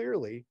very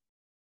clearly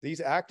these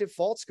active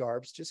fault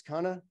scarps just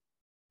kind of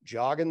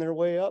jogging their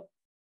way up,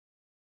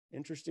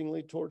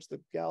 interestingly, towards the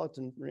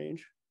Gallatin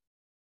Range.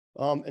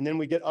 And then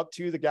we get up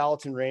to the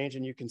Gallatin Range,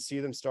 and you can see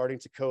them starting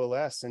to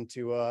coalesce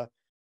into a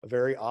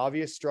very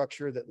obvious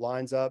structure that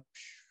lines up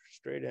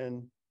straight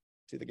in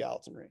to the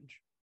Gallatin Range.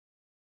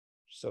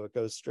 So it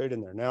goes straight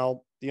in there.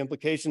 Now, the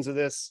implications of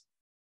this,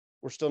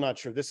 we're still not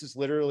sure. This is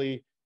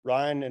literally,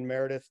 Ryan and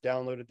Meredith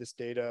downloaded this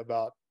data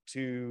about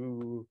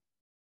 2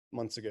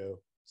 months ago.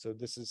 So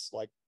this is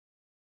like,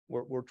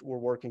 we're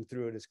working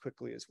through it as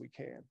quickly as we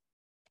can.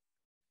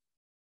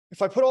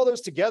 If I put all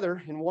those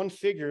together in one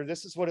figure,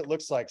 this is what it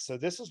looks like. So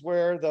this is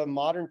where the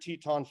modern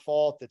Teton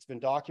Fault that's been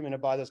documented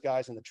by those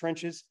guys in the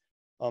trenches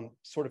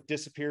sort of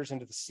disappears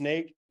into the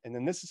Snake. And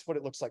then this is what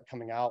it looks like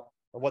coming out,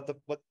 or what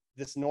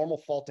this normal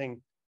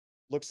faulting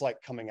looks like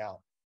coming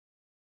out.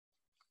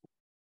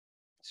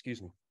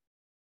 Excuse me.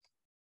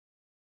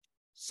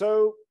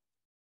 So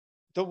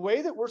the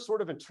way that we're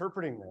sort of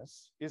interpreting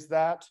this is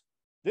that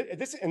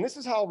this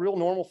is how real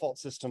normal fault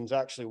systems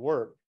actually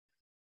work.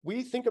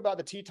 We think about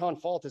the Teton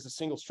Fault as a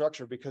single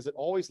structure because it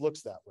always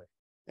looks that way.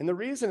 And the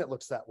reason it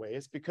looks that way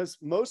is because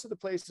most of the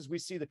places we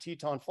see the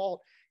Teton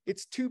Fault,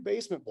 it's 2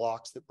 basement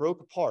blocks that broke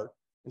apart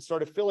and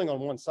started filling on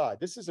one side.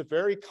 This is a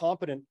very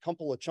competent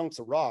couple of chunks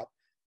of rock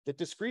that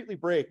discretely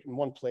break in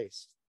one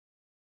place.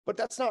 But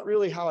that's not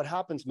really how it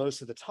happens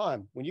most of the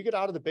time. When you get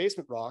out of the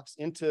basement rocks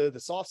into the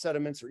soft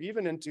sediments, or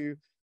even into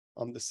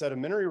the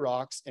sedimentary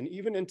rocks, and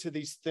even into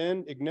these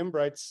thin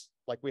ignimbrites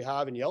like we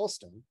have in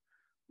Yellowstone,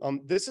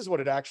 this is what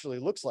it actually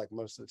looks like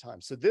most of the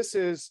time. So this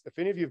is, if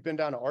any of you have been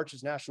down to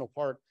Arches National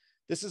Park,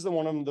 this is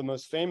one of the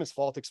most famous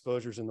fault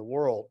exposures in the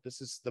world.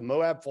 This is the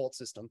Moab fault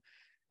system.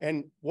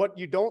 And what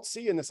you don't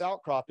see in this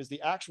outcrop is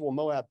the actual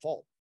Moab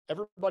fault.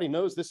 Everybody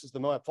knows this is the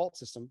Moab fault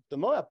system. The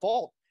Moab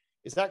fault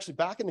is actually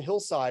back in the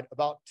hillside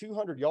about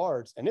 200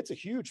 yards, and it's a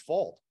huge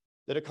fault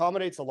that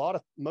accommodates a lot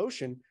of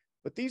motion.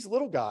 But these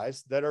little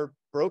guys that are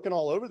broken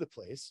all over the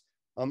place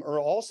are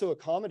also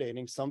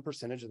accommodating some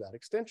percentage of that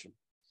extension.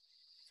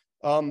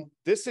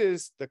 This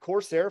is the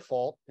Corsair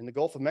fault in the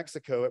Gulf of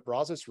Mexico at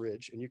Brazos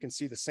Ridge, and you can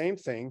see the same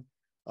thing.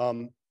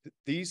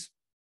 These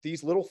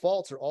little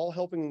faults are all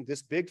helping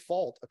this big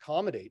fault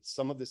accommodate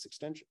some of this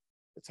extension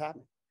that's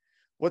happening.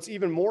 What's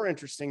even more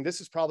interesting,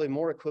 this is probably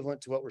more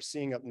equivalent to what we're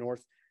seeing up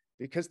north,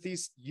 because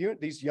these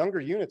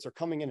younger units are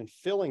coming in and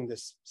filling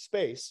this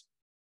space.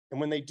 And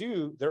when they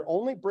do, they're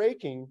only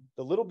breaking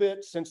the little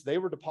bit since they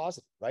were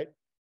deposited, right?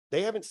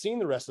 They haven't seen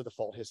the rest of the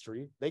fault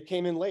history. They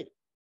came in late.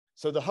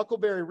 So the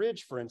Huckleberry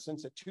Ridge, for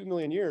instance, at 2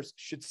 million years,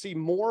 should see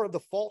more of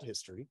the fault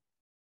history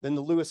than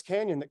the Lewis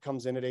Canyon that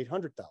comes in at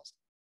 800,000,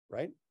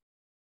 right?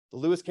 The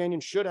Lewis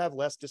Canyon should have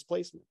less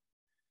displacement.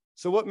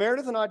 So what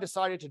Meredith and I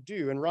decided to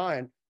do, and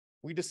Ryan,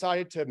 we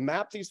decided to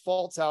map these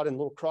faults out in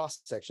little cross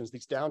sections,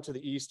 these down to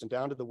the east and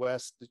down to the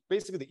west,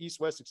 basically the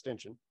east-west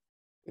extension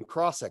in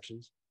cross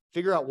sections,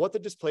 figure out what the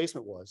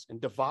displacement was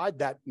and divide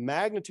that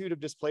magnitude of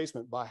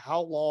displacement by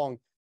how long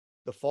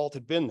the fault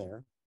had been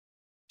there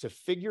to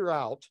figure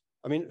out,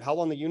 how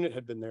long the unit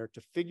had been there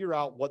to figure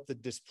out what the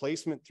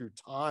displacement through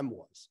time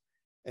was,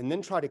 and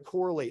then try to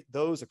correlate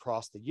those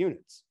across the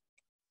units.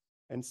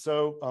 And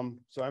so, I'm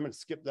going to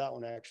skip that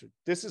one actually.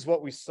 This is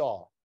what we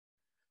saw.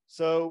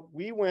 So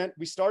we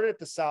started at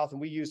the south and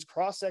we used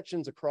cross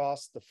sections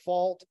across the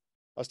fault.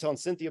 I was telling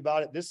Cynthia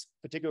about it. This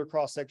particular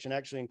cross section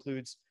actually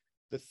includes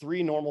the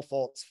 3 normal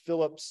faults,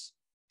 Phillips,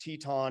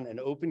 Teton, and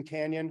Open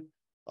Canyon,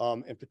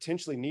 and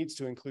potentially needs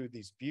to include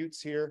these buttes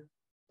here.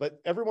 But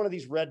every one of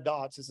these red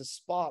dots is a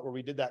spot where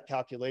we did that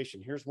calculation.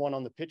 Here's one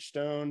on the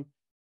Pitchstone.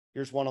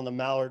 Here's one on the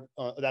Mallard.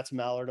 That's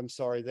Mallard, I'm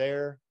sorry,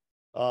 there.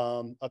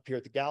 Up here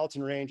at the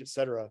Gallatin Range, et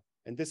cetera.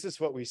 And this is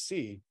what we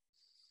see.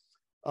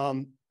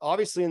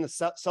 Obviously in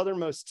the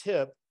southernmost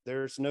tip,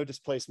 there's no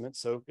displacement,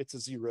 so it's a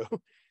 0.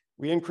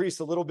 We increase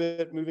a little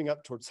bit moving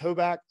up towards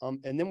Hoback,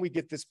 and then we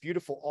get this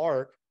beautiful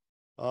arc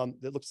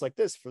that looks like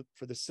this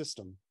for the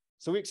system.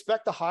 So we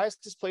expect the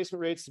highest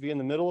displacement rates to be in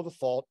the middle of a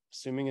fault,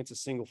 assuming it's a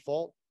single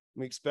fault.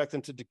 We expect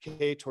them to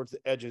decay towards the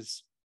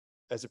edges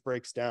as it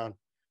breaks down.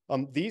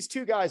 These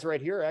 2 guys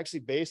right here are actually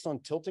based on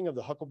tilting of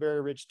the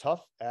Huckleberry Ridge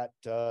Tuff at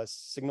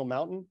Signal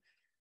Mountain.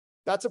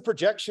 That's a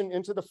projection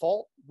into the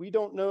fault. We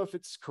don't know if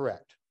it's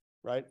correct,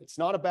 right? It's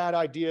not a bad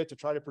idea to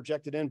try to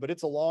project it in, but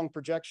it's a long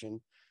projection.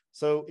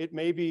 So it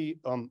may be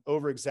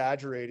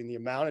over-exaggerating the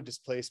amount of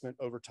displacement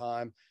over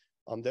time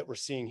that we're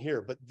seeing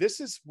here. But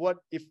this is what,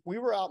 if we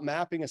were out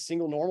mapping a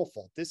single normal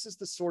fault, this is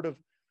the sort of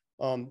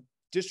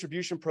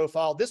distribution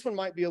profile. This one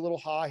might be a little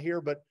high here,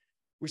 but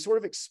we sort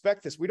of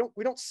expect this. We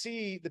don't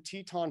see the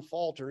Teton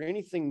fault or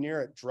anything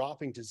near it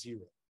dropping to 0,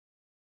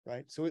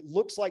 right? So it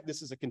looks like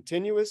this is a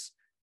continuous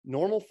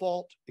normal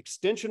fault,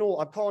 extensional.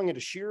 I'm calling it a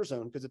shear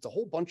zone because it's a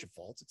whole bunch of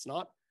faults. It's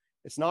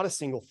not a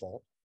single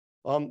fault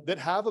that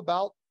have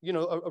about,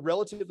 a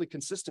relatively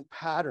consistent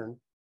pattern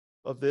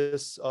of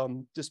this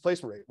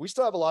displacement rate. We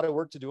still have a lot of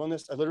work to do on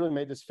this. I literally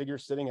made this figure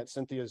sitting at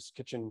Cynthia's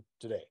kitchen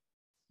today.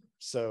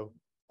 So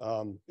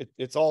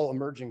it's all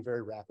emerging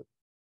very rapidly.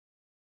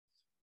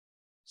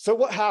 So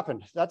what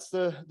happened? That's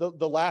the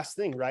last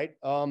thing, right?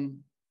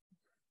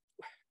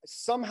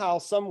 Somehow,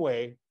 some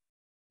way,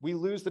 we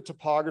lose the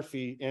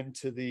topography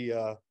into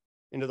the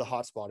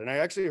hotspot. And I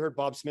actually heard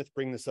Bob Smith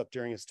bring this up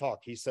during his talk.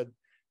 He said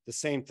the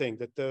same thing,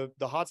 that the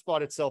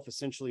hotspot itself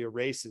essentially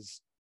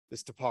erases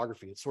this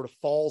topography. It sort of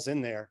falls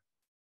in there.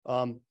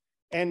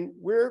 And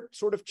we're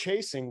sort of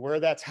chasing where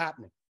that's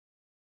happening.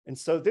 And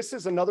so this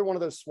is another one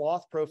of those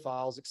swath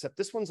profiles, except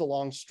this one's a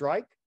long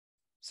strike.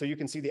 So you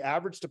can see the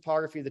average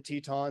topography of the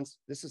Tetons.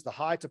 This is the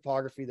high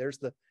topography. There's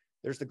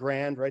the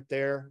grand right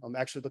there.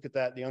 Actually, look at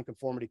that. The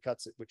unconformity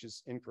cuts it, which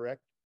is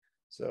incorrect.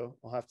 So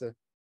I'll have to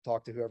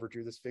talk to whoever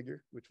drew this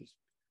figure, which was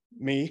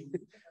me.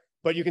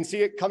 But you can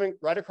see it coming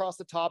right across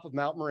the top of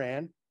Mount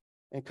Moran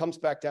and comes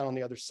back down on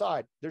the other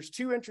side. There's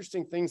 2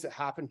 interesting things that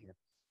happen here.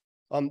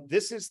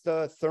 This is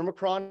the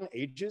thermochron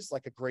ages,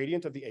 like a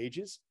gradient of the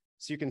ages.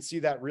 So you can see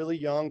that really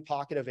young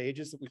pocket of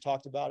ages that we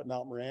talked about at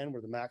Mount Moran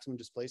where the maximum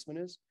displacement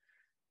is.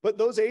 But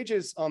those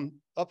ages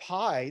up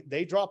high,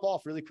 they drop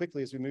off really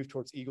quickly as we move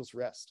towards Eagle's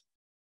Rest.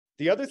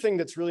 The other thing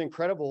that's really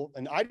incredible,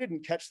 and I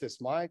didn't catch this,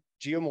 my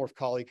geomorph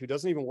colleague who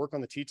doesn't even work on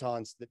the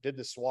Tetons that did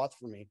this swath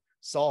for me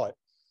saw it,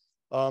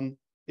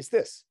 is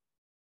this.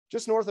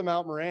 Just north of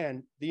Mount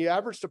Moran, the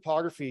average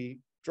topography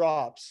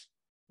drops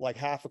like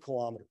half a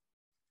kilometer.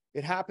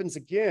 It happens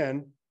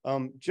again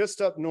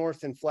just up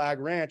north in Flag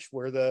Ranch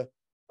where the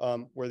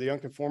where the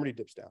unconformity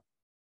dips down.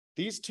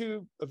 These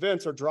two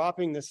events are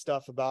dropping this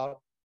stuff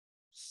about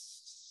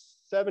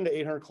 700 to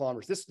 800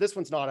 kilometers. This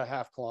one's not a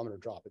half kilometer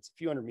drop, it's a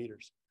few hundred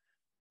meters.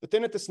 But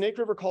then at the Snake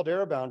River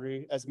caldera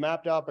boundary, as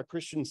mapped out by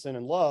Christensen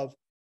and Love,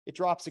 it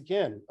drops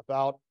again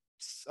about,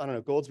 I don't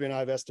know, Goldsby and I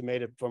have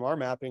estimated from our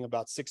mapping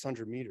about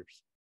 600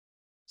 meters.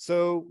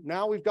 So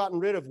now we've gotten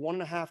rid of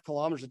 1.5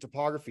 kilometers of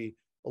topography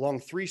along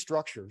 3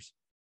 structures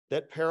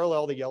that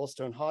parallel the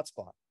Yellowstone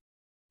hotspot.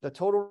 The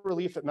total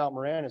relief at Mount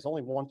Moran is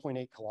only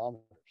 1.8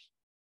 kilometers.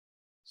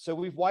 So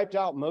we've wiped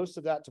out most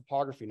of that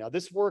topography. Now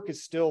this work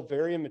is still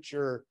very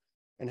immature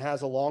and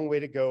has a long way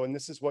to go. And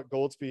this is what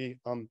Goldsby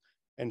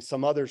and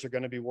some others are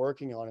going to be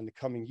working on in the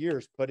coming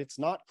years. But it's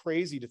not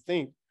crazy to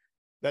think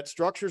that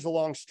structures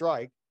along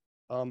strike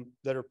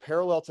that are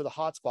parallel to the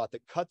hotspot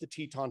that cut the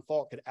Teton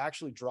fault could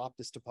actually drop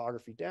this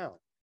topography down.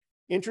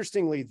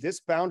 Interestingly, this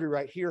boundary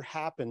right here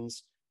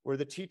happens where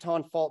the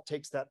Teton fault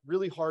takes that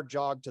really hard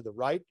jog to the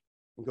right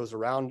and goes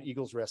around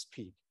Eagles Rest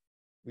Peak.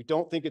 We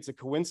don't think it's a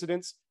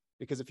coincidence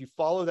because if you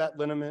follow that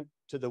lineament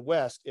to the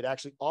west, it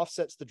actually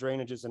offsets the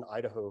drainages in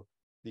Idaho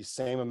the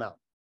same amount.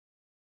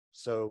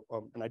 So,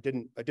 and I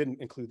didn't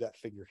include that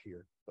figure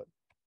here, but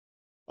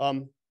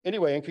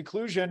anyway, in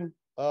conclusion,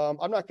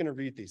 I'm not going to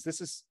read these.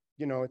 This is,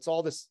 you know, it's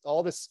all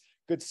this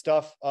good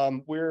stuff. I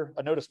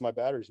noticed my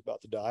battery's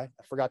about to die.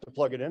 I forgot to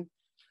plug it in.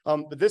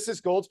 But this is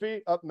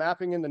Goldsby up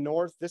mapping in the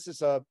north. This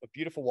is a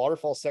beautiful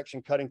waterfall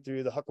section cutting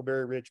through the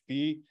Huckleberry Ridge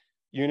B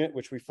unit,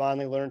 which we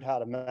finally learned how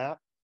to map.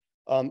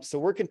 So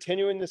we're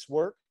continuing this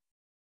work,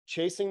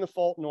 chasing the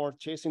fault north,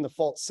 chasing the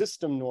fault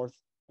system north,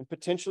 and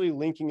potentially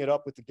linking it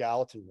up with the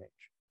Gallatin Range.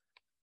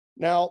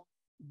 Now,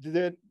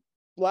 the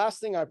last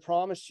thing I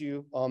promised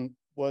you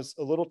was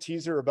a little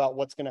teaser about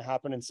what's going to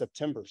happen in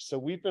September. So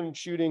we've been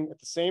shooting at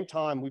the same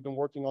time. We've been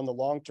working on the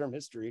long-term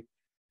history.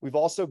 We've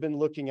also been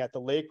looking at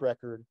the lake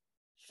record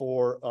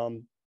for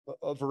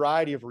a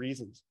variety of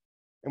reasons.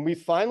 And we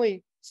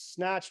finally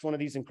snatched one of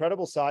these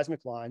incredible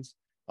seismic lines.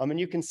 And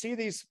you can see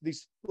these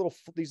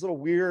little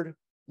weird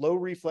low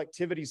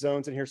reflectivity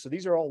zones in here. So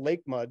these are all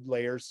lake mud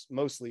layers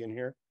mostly in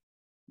here.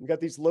 We've got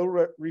these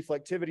low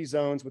reflectivity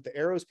zones with the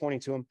arrows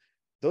pointing to them.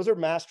 Those are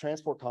mass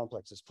transport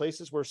complexes,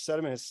 places where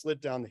sediment has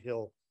slid down the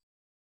hill.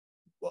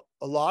 Well,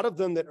 a lot of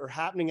them that are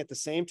happening at the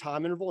same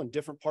time interval in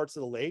different parts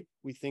of the lake,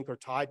 we think are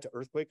tied to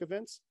earthquake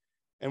events.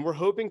 And we're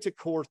hoping to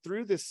core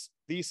through these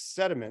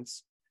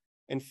sediments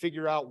and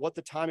figure out what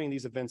the timing of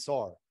these events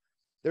are.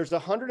 There's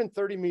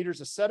 130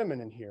 meters of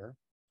sediment in here,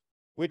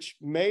 which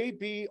may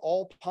be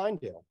all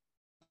Pinedale,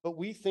 but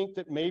we think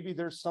that maybe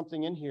there's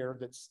something in here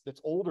that's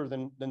older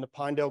than the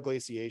Pinedale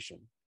glaciation,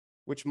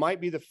 which might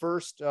be the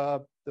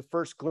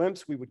first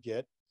glimpse we would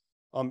get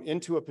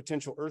into a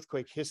potential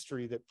earthquake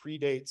history that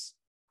predates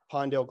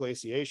Pinedale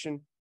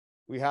glaciation.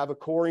 We have a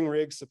coring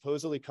rig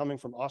supposedly coming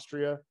from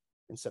Austria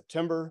in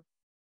September,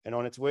 and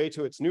on its way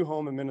to its new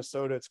home in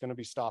Minnesota, it's going to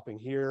be stopping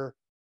here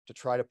to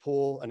try to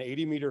pull an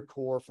 80-meter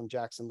core from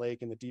Jackson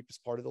Lake in the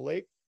deepest part of the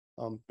lake,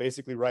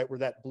 basically right where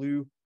that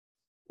blue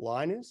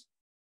line is.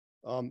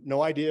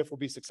 No idea if we'll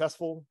be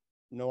successful,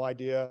 no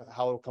idea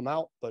how it'll come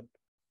out, but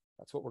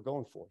that's what we're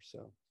going for.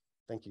 So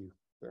thank you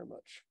very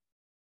much.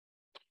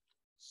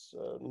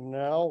 So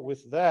now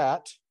with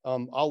that,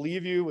 I'll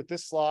leave you with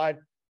this slide.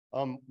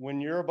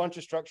 When you're a bunch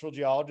of structural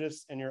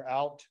geologists and you're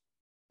out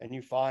and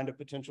you find a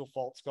potential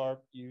fault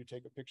scarp, you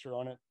take a picture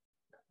on it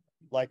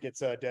like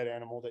it's a dead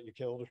animal that you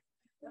killed.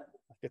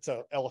 It's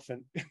an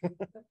elephant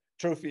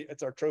trophy.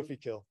 It's our trophy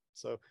kill.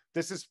 So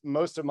this is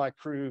most of my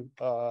crew,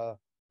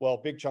 well,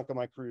 big chunk of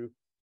my crew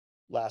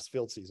last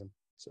field season.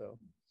 So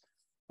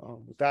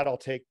with that, I'll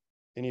take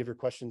any of your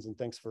questions, and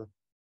thanks for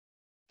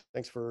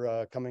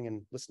coming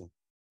and listening.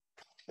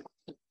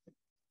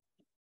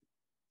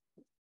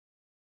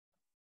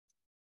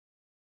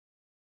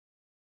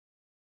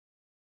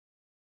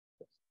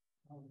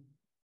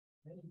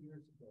 Many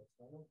years ago,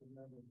 so I don't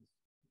remember this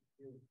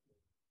years ago,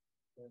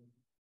 but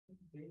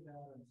Dave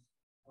Adams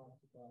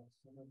talked about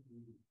some of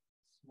the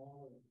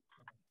smaller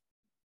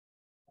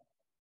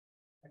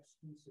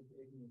exclusive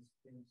igneous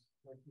things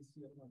like you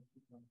see up on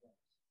Teton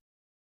Range.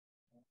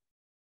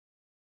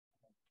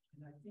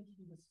 And I think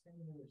he was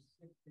saying they were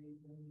 6 to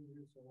 8 million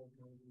years old,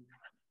 maybe.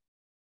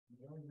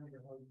 I don't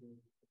remember how he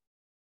did it.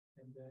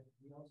 And that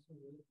he also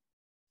was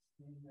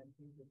saying, I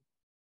think that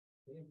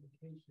the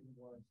implication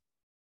was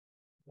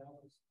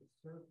that was the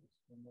surface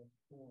when they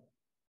formed,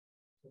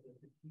 so that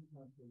the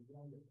Tetons were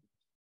younger.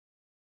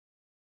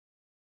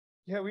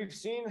 Yeah,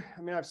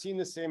 I've seen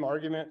the same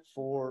argument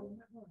for,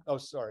 oh,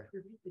 sorry.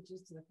 Repeat the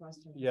gist of the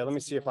question. Yeah, let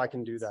me see if I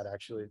can do that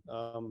actually.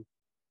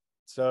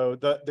 So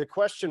the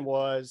question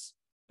was,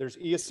 there's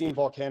Eocene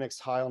volcanics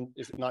high on,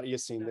 is it not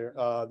Eocene?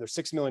 They're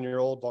 6 million year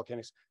old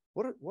volcanics.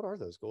 What are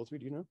those, Goldsby?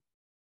 Do you know?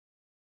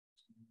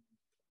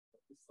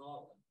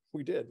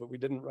 We did, but we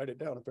didn't write it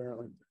down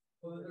apparently.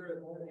 Well, there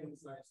are only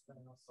andesites and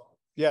basalts.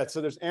 Yeah, so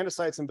there's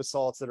andesites and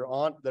basalts that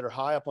are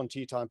high up on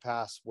Teton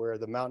Pass where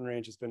the mountain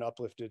range has been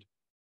uplifted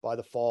by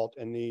the fault.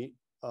 And the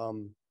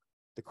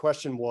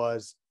question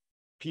was,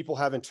 people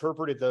have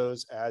interpreted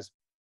those as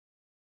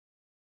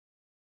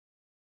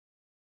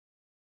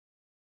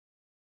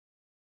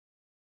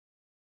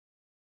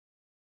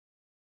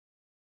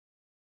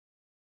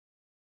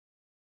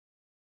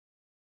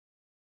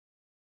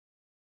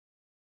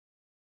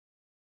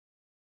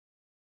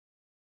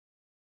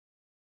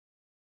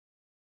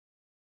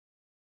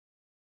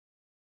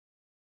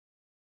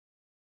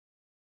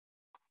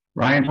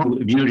Ryan,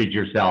 you muted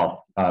yourself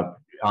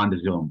on the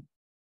Zoom.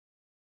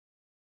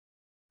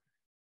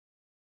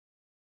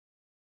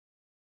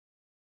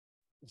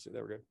 Let's see,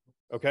 there we go.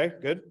 Okay,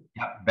 good.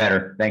 Yeah,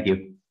 better. Thank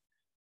you.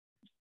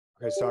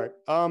 Okay, sorry.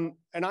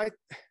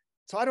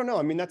 So I don't know.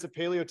 I mean, that's a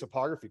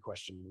paleotopography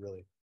question,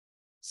 really.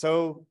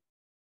 So,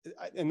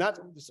 and that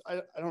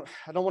I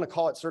don't want to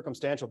call it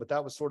circumstantial, but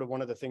that was sort of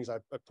one of the things I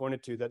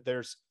pointed to, that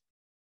there's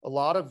a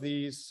lot of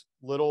these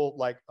little,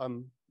 like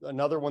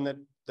another one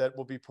that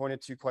will be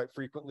pointed to quite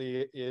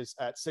frequently is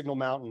at Signal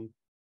Mountain.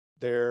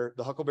 There,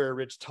 the Huckleberry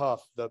Ridge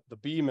Tuff, the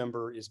B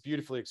member is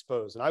beautifully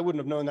exposed, and I wouldn't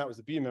have known that was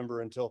the B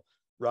member until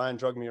Ryan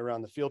drugged me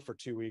around the field for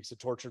 2 weeks. It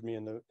tortured me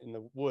in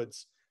the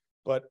woods.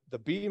 But the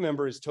B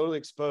member is totally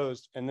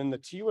exposed. And then the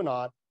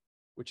Teton,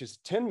 which is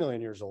 10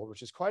 million years old,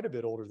 which is quite a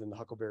bit older than the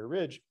Huckleberry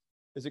Ridge,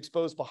 is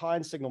exposed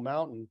behind Signal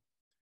Mountain.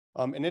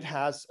 And it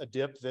has a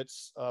dip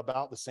that's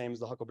about the same as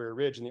the Huckleberry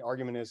Ridge. And the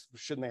argument is,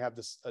 shouldn't they have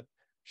this,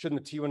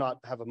 shouldn't the Teton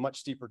have a much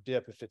steeper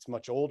dip if it's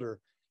much older?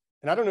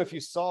 And I don't know if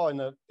you saw in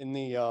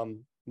the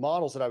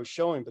models that I was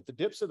showing, but the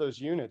dips of those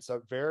units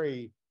are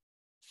vary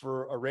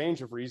for a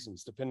range of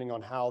reasons, depending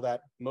on how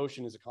that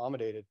motion is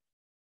accommodated.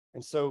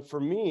 And so for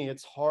me,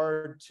 it's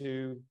hard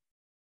to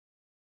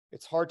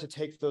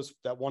take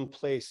that one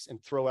place and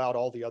throw out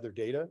all the other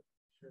data,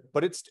 sure.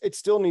 But it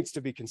still needs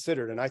to be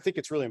considered. And I think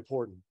it's really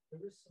important.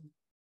 There is some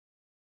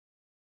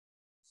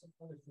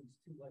other things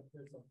too, like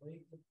there's a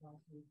lake across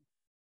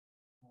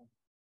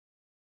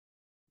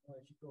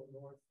as you go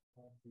north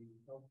of the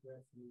Elk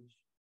Refuge.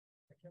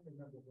 I can't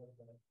remember what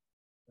that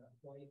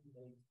white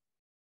lake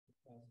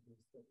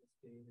that was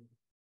dated.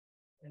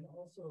 And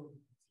also,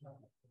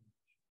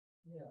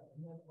 yeah,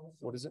 and then also,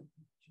 what is it?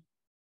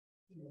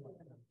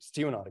 It's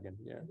Teton again,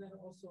 yeah. And then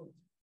also,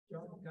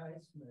 John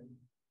Geisman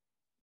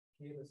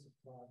gave us a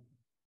talk,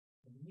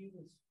 and he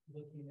was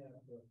looking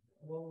at the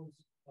flows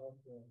of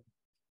the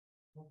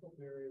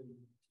Huckleberry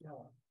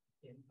Tuff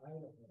in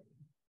Idaho.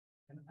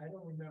 And I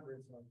don't remember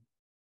his name.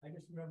 I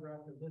just remember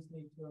after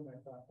listening to him, I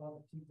thought,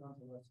 oh, the Tetons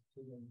are less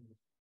than 2 million years.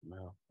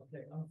 Wow.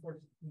 Okay,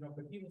 unfortunately,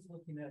 but he was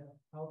looking at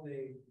how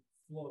they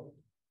flow,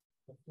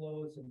 the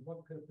flows, and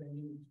what could have been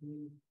in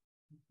between,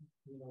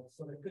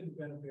 so there couldn't have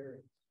been a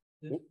barrier.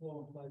 This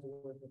flow implies a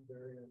little bit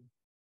barrier.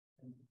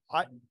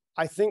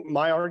 I think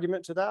my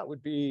argument to that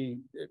would be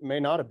it may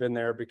not have been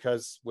there,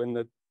 because when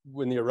the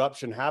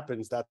eruption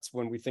happens, that's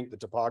when we think the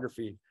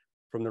topography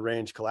from the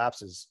range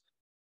collapses.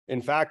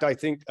 In fact, I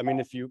think, I mean,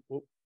 if you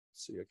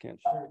see, I can't.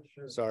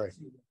 Sure. Sorry.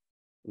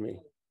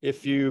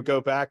 If you go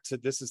back to,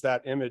 this is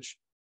that image.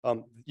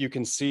 You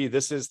can see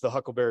this is the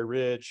Huckleberry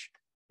Ridge,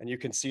 and you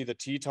can see the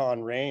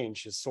Teton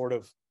Range is sort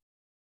of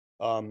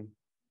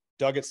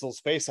dug its little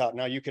space out.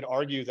 Now, you could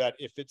argue that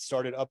if it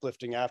started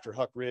uplifting after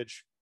Huck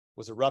Ridge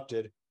was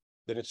erupted,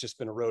 then it's just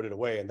been eroded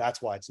away, and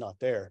that's why it's not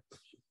there.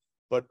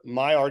 But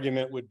my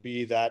argument would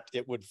be that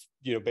it would,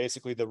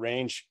 basically the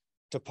range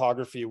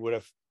topography would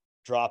have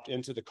dropped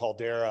into the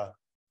caldera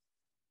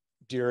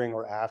during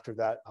or after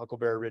that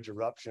Huckleberry Ridge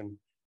eruption.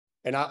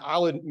 And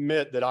I'll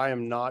admit that I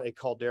am not a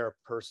caldera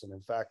person.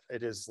 In fact,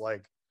 it is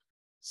like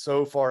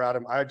so far out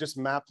of, I just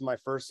mapped my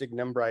first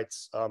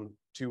ignimbrites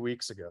 2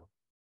 weeks ago.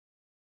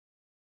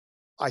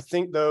 I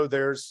think though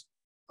there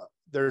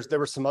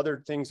were some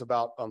other things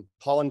about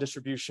pollen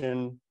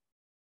distribution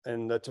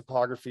and the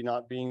topography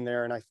not being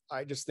there. And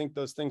I just think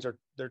those things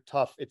they're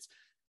tough.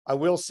 I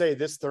will say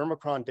this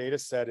thermochron data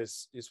set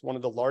is one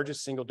of the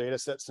largest single data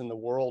sets in the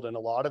world. And a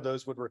lot of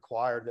those would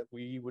require that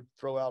we would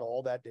throw out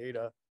all that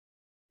data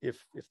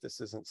if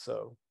this isn't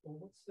so. Well,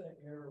 what's the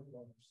error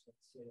bars,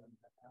 let's say, on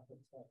the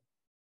appetite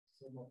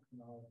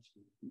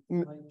thermochronology?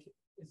 Like,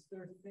 is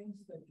there things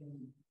that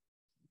can,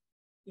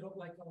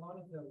 like a lot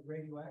of the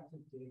radioactive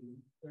dating,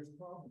 there's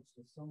problems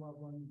with some of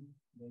them.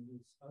 They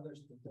use others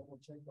to double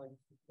check. Like,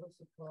 what's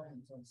the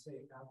problems on, say,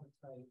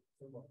 appetite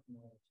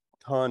thermochronology?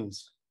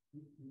 Tons.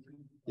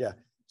 Yeah.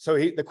 So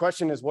the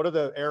question is, what are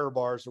the error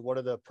bars, or what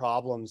are the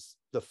problems,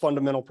 the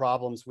fundamental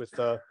problems with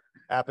the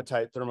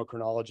appetite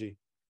thermochronology?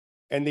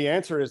 And the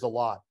answer is a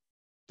lot.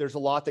 There's a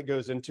lot that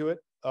goes into it.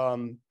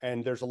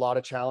 And there's a lot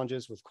of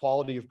challenges with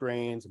quality of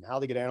grains and how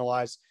they get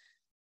analyzed.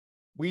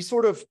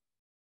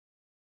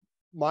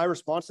 My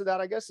response to that,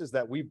 I guess, is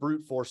that we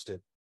brute forced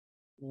it.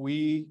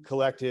 We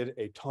collected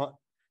a ton.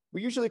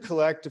 We usually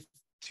collect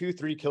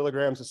 2-3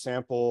 kilograms of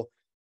sample,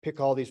 pick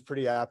all these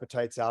pretty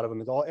appetites out of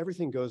them, and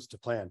everything goes to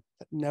plan.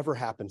 That never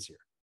happens here.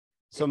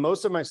 So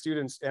most of my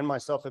students and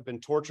myself have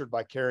been tortured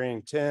by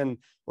carrying 10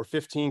 or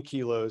 15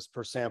 kilos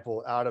per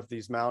sample out of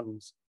these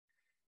mountains,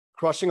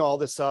 crushing all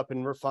this up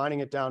and refining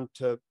it down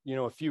to,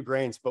 a few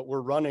grains, but we're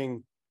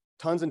running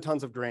tons and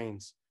tons of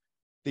grains.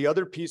 The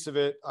other piece of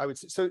it, I would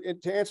say, so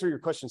to answer your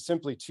question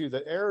simply too,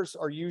 the errors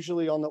are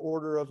usually on the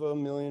order of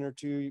 1 million or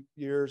 2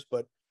 years,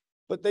 but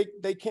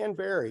they can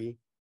vary.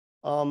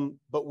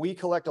 But we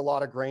collect a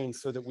lot of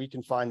grains so that we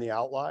can find the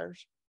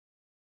outliers.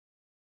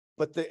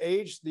 But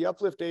the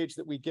uplift age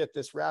that we get,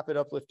 this rapid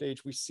uplift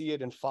age, we see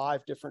it in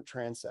 5 different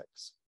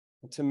transects.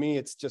 To me,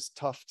 it's just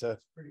tough to,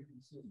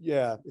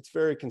 yeah, it's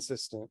very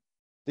consistent.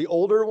 The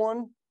older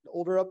one,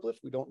 older uplift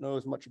we don't know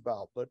as much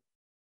about, but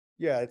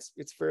yeah,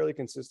 it's fairly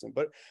consistent.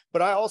 But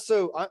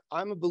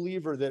I'm a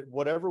believer that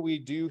whatever we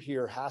do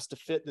here has to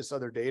fit this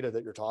other data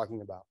that you're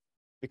talking about,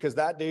 because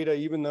that data,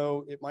 even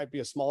though it might be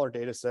a smaller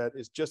data set,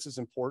 is just as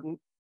important.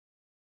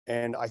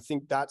 And I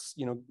think that's,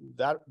 you know,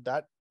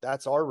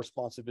 that's our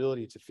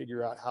responsibility to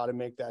figure out how to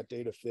make that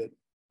data fit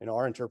in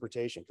our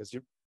interpretation, because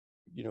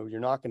you're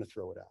not going to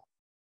throw it out.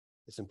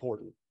 It's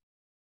important.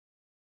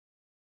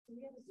 So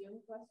we have a Zoom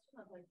question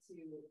I'd like to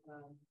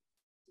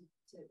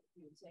take,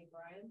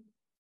 Brian.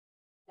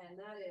 And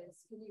that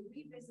is, can you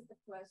revisit the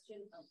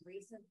question of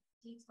recent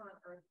Teton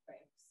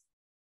earthquakes,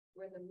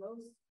 where the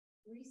most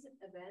recent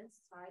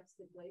events tied to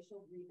the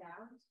glacial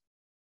rebound?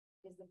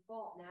 Is the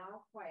fault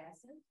now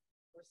quiescent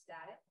or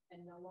static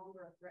and no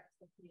longer a threat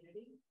to the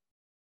community?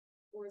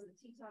 Or is the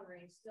Teton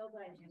Range still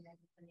dynamic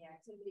and the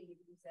activity you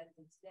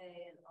presented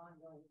today an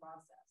ongoing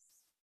process?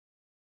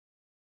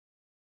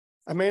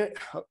 I mean,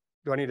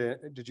 do I need to,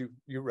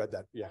 you read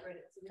that? Yeah. I read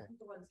it. So Okay.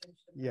 the ones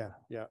interested.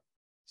 Yeah.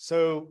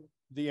 So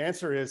the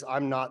answer is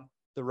I'm not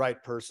the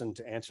right person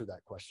to answer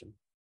that question.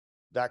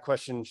 That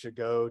question should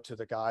go to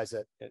the guys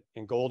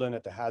in Golden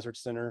at the Hazard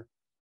Center,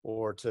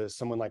 or to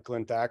someone like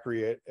Glenn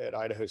Thackeray at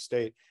Idaho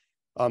State.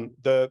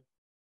 The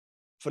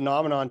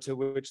phenomenon to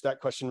which that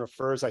question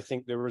refers, I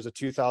think there was a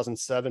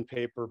 2007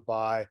 paper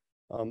by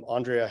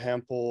Andrea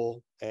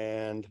Hampel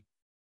and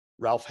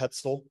Ralph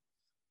Hetzel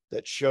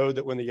that showed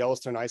that when the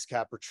Yellowstone ice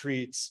cap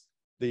retreats,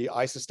 the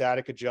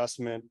isostatic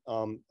adjustment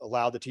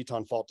allowed the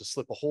Teton Fault to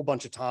slip a whole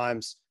bunch of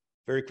times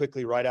very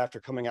quickly right after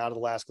coming out of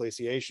the last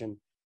glaciation,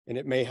 and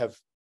it may have,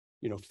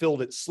 you know,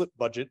 filled its slip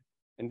budget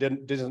and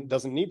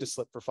doesn't need to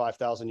slip for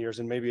 5,000 years,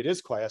 and maybe it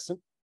is quiescent.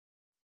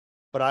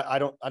 But I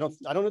don't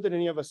know that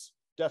any of us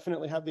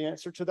definitely have the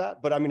answer to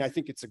that. But I mean, I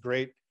think it's a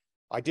great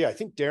idea. I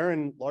think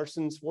Darren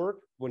Larson's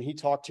work, when he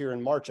talked here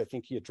in March, I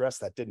think he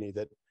addressed that, didn't he?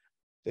 That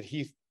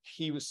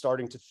he was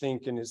starting to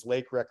think in his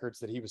lake records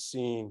that he was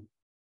seeing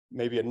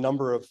maybe a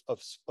number of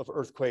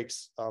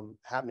earthquakes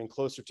happening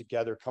closer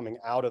together, coming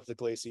out of the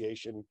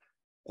glaciation,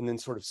 and then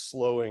sort of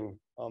slowing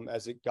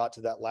as it got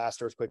to that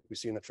last earthquake we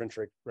see in the Trench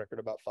record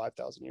about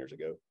 5,000 years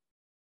ago.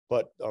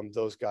 But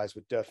those guys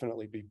would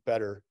definitely be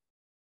better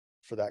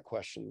for that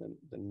question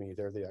than me.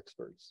 They're the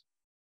experts.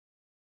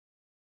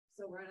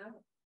 So we're gonna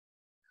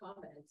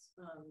comment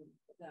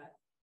that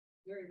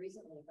very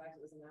recently, in fact,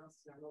 it was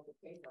announced in our local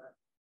paper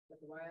that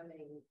the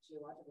Wyoming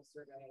Geological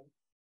Survey,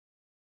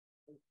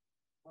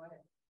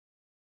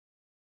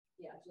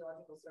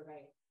 Geological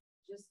Survey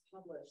just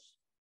published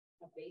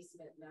a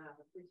basement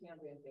map, a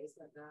pre-Cambrian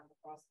basement map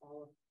across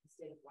all of the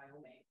state of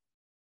Wyoming.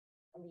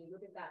 And when you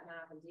look at that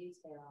map in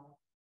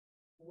detail,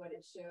 what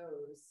it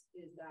shows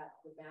is that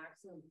the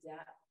maximum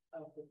depth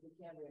of the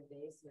pre-Cambrian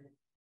basement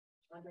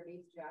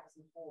underneath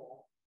Jackson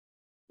Hole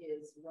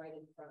is right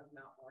in front of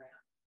Mount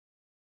Moran,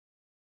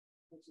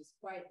 which is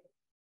quite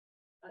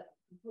a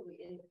completely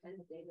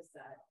independent data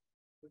set,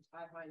 which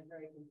I find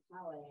very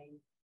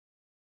compelling,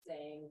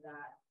 saying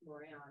that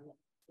Moran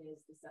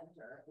is the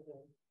center of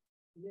the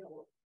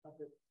middle of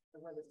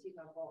where the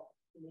Teton Fault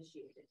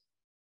initiated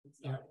and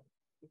started,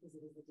 because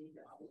it is the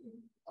deepest.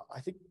 I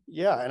think,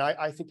 yeah, and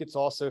I think it's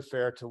also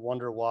fair to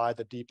wonder why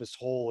the deepest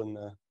hole in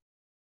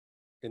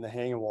the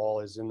hanging wall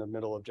is in the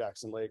middle of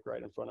Jackson Lake,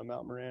 right in front of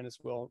Mount Moran as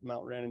well,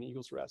 Mount Moran and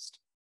Eagles Rest.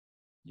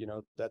 You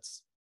know,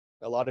 that's,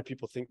 a lot of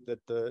people think that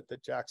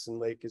that Jackson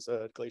Lake is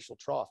a glacial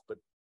trough, but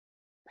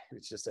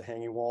it's just a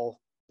hanging wall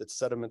that's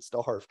sediment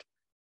starved.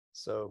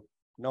 So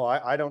no,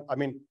 I've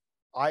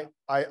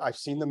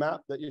seen the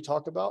map that you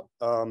talked about.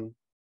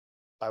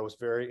 I was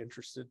very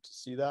interested to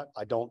see that.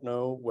 I don't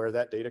know where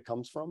that data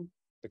comes from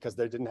because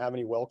they didn't have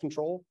any well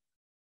control.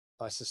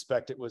 I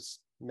suspect it was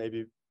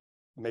maybe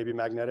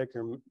magnetic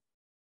or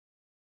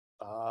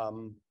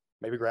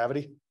maybe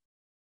gravity.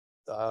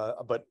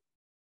 But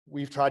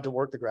we've tried to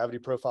work the gravity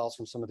profiles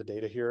from some of the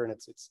data here, and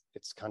it's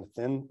kind of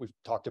thin. We've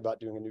talked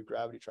about doing a new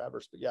gravity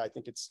traverse, but yeah, I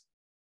think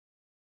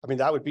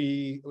that would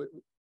be,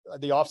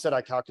 the offset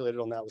I calculated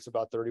on that was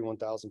about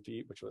 31,000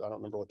 feet, which was, I don't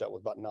remember what that was,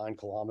 about 9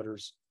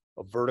 kilometers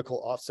of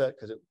vertical offset,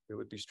 because it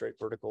would be straight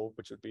vertical,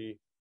 which would be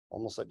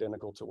almost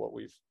identical to what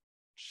we've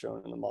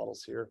shown in the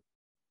models here.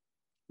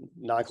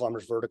 9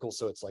 kilometers vertical,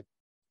 so it's like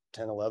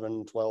 10,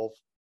 11, 12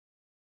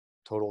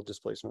 total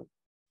displacement,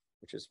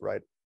 which is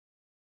right.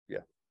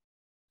 Yeah.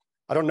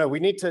 I don't know. We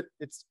need to,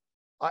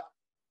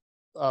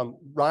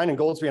 Ryan and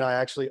Goldsby and I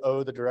actually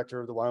owe the director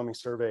of the Wyoming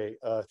survey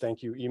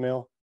thank you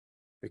email,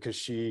 because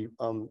she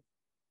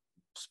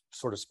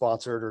sort of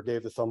sponsored or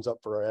gave the thumbs up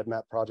for our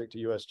EdMap project to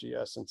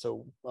USGS. And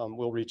so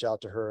we'll reach out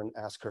to her and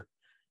ask her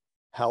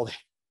how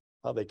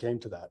they came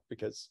to that,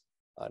 because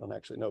I don't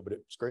actually know, but it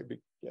was great.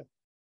 Yeah.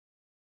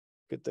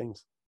 Good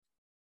things.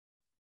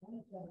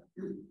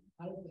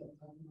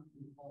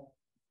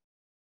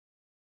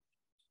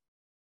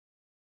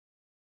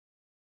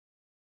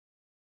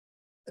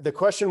 The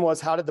question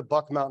was, how did the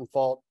Buck Mountain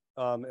Fault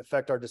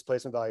affect our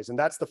displacement values? And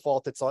that's the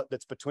fault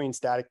that's between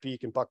Static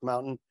Peak and Buck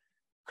Mountain,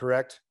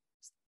 correct?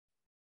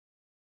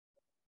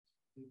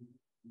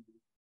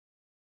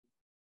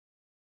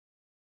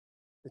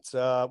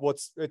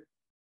 It's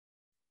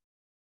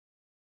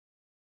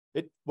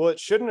it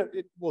shouldn't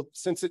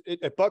since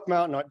at Buck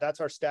Mountain,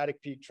 that's our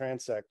static peak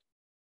transect,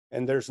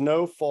 and there's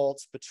no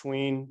faults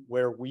between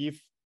where the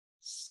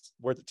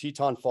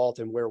Teton fault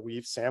and where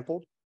we've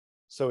sampled,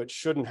 so it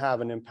shouldn't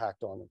have an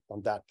impact on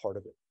that part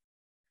of it.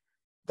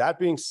 That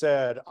being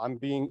said, I'm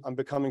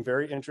becoming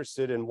very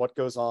interested in what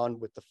goes on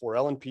with the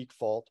Forellen Peak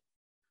fault.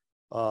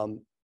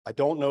 I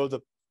don't know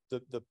the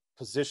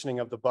positioning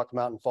of the Buck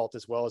Mountain fault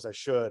as well as I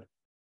should,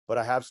 but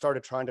I have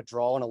started trying to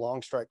draw in a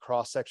long strike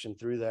cross section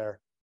through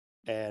there.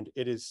 And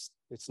it's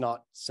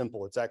not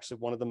simple. It's actually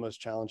one of the most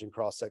challenging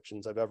cross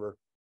sections I've ever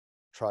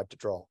tried to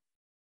draw.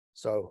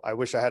 So I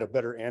wish I had a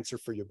better answer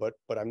for you, but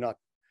I'm not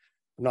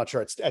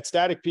sure. At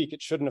static peak,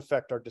 it shouldn't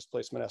affect our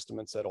displacement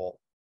estimates at all.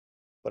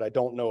 But I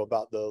don't know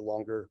about the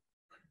longer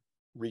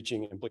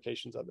reaching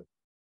implications of it.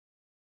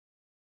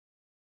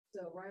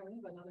 So Ryan, we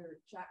have another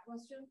chat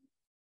question,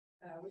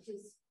 which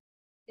is,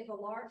 if a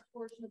large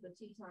portion of the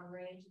Teton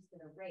Range has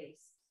been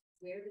erased,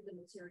 where did the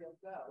material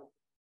go?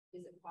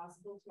 Is it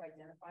possible to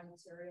identify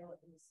material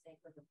in the Snake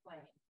River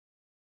Plain?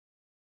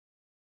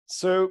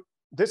 So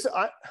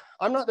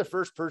I'm not the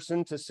first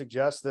person to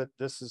suggest that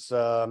this is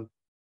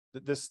that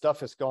this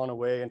stuff has gone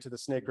away into the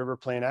Snake River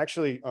Plain.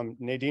 Actually,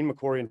 Nadine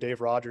McCory and Dave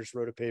Rogers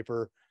wrote a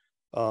paper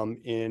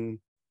in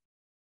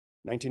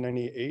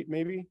 1998,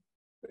 maybe,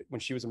 when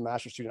she was a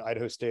master's student at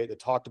Idaho State,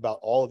 that talked about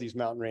all of these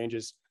mountain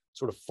ranges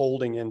sort of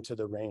folding into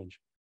the range.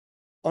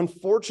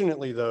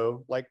 Unfortunately,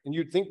 though, and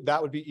you'd think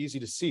that would be easy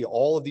to see,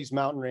 all of these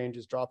mountain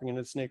ranges dropping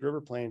into the Snake River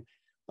Plain.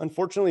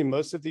 Unfortunately,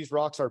 most of these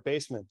rocks are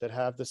basement that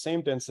have the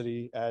same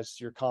density as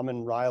your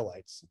common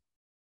rhyolites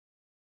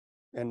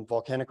and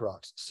volcanic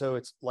rocks. So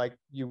it's like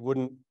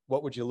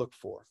what would you look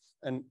for?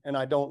 And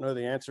I don't know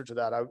the answer to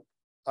that.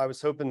 I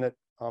was hoping that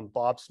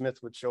Bob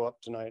Smith would show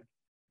up tonight,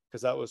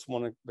 because that was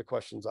one of the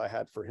questions I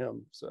had for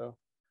him. So.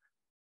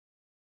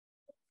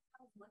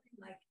 I was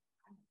wondering,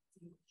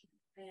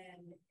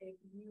 and if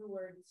you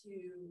were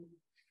to,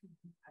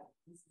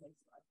 this makes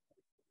a lot of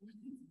sense,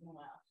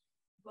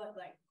 but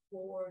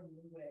core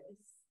Lewis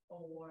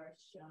or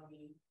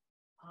Shawnee,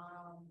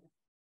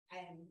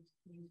 and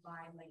you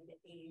find the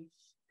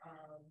age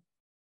of,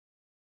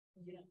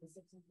 the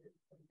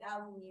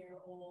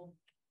 600,000-year-old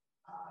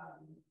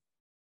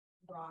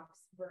rocks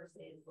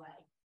versus an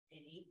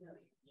 8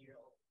 million year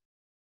old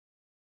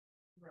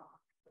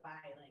rock by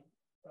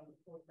from the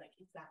fourth,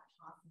 is that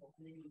possible?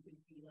 And then you could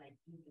be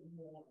even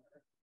more.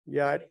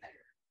 Yeah,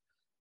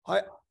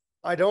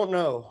 I don't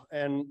know.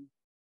 And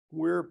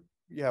we're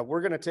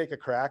going to take a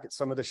crack at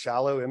some of the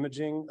shallow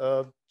imaging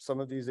of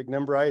some of these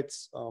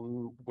ignimbrites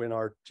when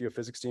our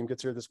geophysics team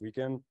gets here this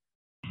weekend.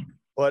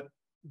 But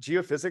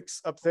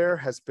geophysics up there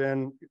has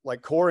been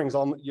coring's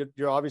almost,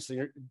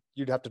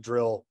 you'd have to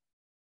drill,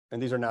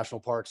 and these are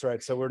national parks,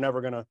 right? So we're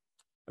never going to,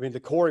 the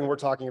coring we're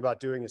talking about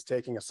doing is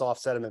taking a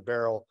soft sediment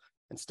barrel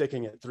and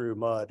sticking it through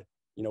mud.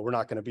 We're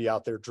not going to be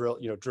out there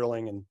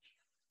drilling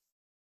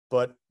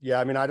but yeah,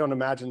 I don't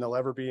imagine there'll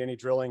ever be any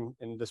drilling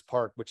in this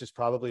park, which is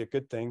probably a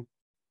good thing.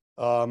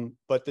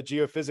 But the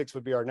geophysics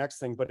would be our next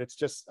thing. But it's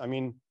just,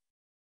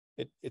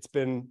 it's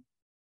been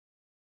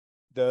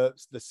the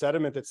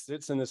sediment that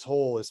sits in this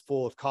hole is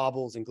full of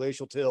cobbles and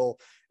glacial till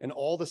and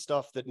all the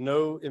stuff that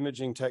no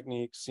imaging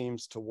technique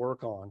seems to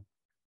work on.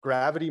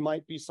 Gravity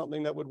might be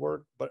something that would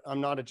work, but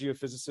I'm not a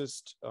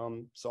geophysicist,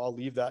 so I'll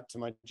leave that to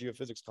my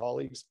geophysics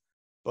colleagues.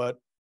 But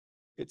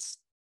it's,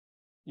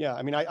 yeah,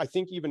 I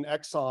think even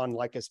Exxon,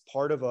 as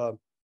part of it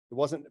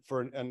wasn't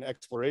for an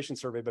exploration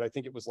survey, but I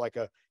think it was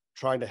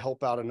trying to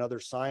help out another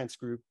science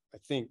group. I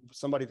think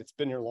somebody that's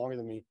been here longer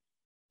than me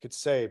could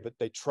say, but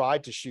they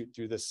tried to shoot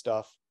through this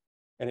stuff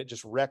and it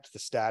just wrecked the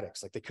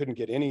statics. They couldn't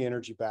get any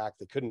energy back.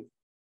 They couldn't.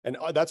 And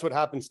that's what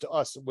happens to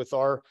us with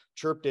our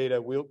chirp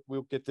data.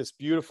 We'll get this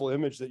beautiful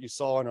image that you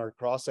saw in our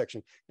cross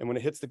section. And when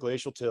it hits the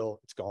glacial till,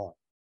 it's gone.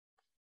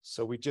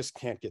 So we just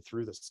can't get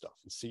through this stuff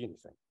and see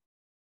anything.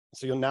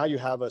 So now you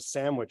have a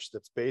sandwich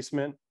that's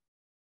basement,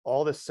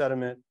 all this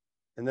sediment,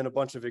 and then a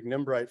bunch of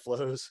ignimbrite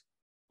flows.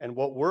 And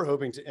what we're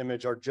hoping to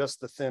image are just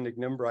the thin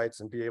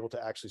ignimbrites and be able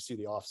to actually see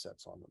the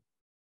offsets on them.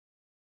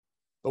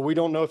 But we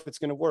don't know if it's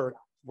going to work.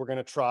 We're going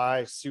to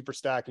try super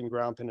stacking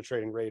ground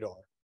penetrating radar.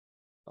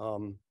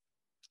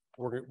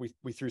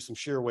 We threw some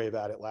shear wave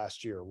at it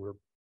last year. We're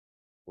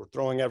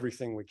throwing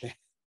everything we can.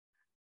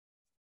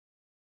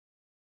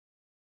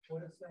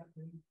 What does that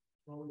mean?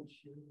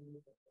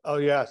 Oh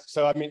yeah.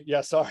 So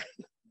sorry.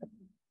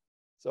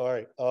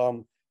 Sorry.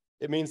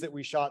 It means that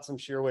we shot some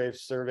shear wave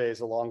surveys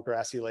along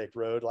Grassy Lake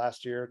Road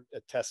last year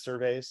at test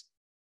surveys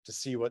to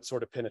see what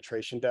sort of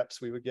penetration depths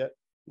we would get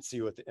and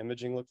see what the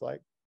imaging looked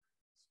like.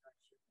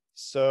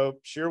 So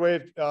shear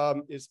wave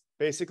is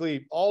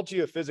basically all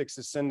geophysics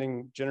is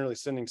generally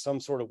sending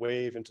some sort of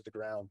wave into the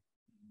ground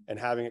and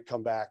having it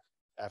come back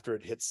after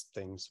it hits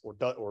things or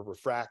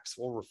refracts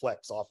or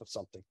reflects off of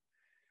something.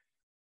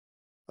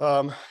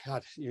 God,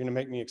 you're gonna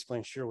make me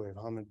explain shear wave.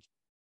 I'm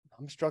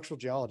a structural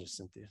geologist,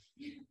 Cynthia.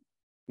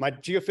 My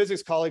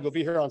geophysics colleague will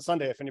be here on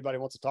Sunday if anybody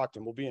wants to talk to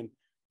him. We'll be in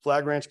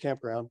Flag Ranch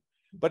Campground.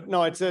 But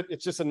no, it's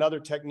just another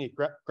technique.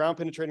 Ground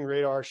penetrating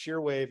radar, shear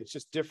wave. It's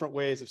just different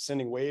ways of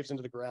sending waves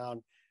into the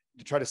ground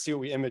to try to see what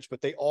we image,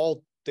 but they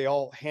all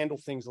handle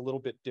things a little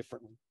bit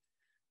differently.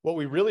 What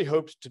we really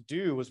hoped to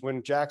do was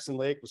when Jackson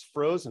Lake was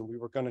frozen, we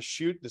were going to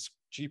shoot this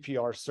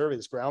GPR survey,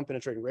 this ground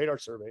penetrating radar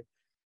survey,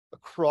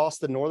 across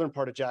the northern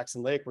part of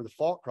Jackson Lake where the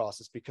fault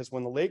crosses, because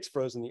when the lake's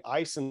frozen, the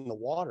ice in the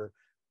water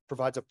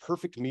provides a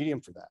perfect medium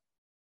for that.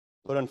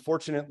 But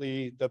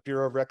unfortunately, the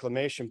Bureau of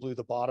Reclamation blew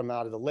the bottom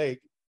out of the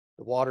lake.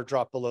 The water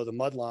dropped below the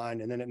mud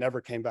line, and then it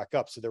never came back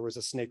up. So there was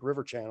a Snake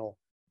River channel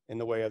in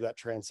the way of that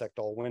transect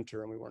all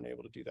winter, and we weren't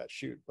able to do that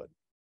shoot. But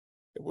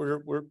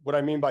what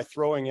I mean by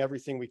throwing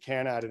everything we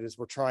can at it is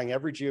we're trying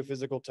every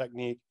geophysical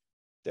technique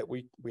that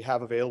we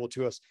have available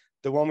to us.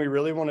 The one we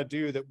really want to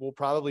do that will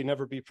probably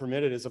never be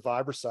permitted is a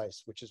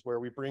vibroseis, which is where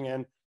we bring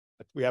in,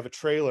 we have a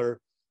trailer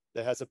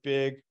that has a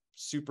big,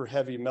 super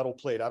heavy metal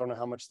plate. I don't know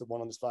how much the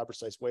one on this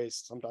vibroseis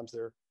weighs. Sometimes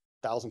they're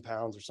 1,000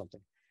 pounds or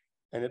something.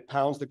 And it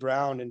pounds the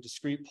ground in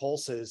discrete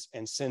pulses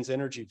and sends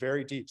energy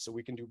very deep. So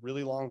we can do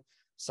really long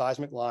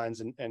seismic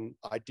lines and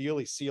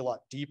ideally see a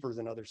lot deeper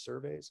than other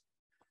surveys.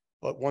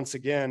 But once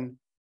again,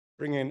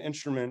 bringing an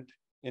instrument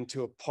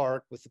into a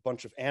park with a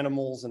bunch of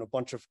animals and a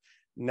bunch of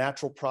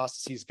natural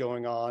processes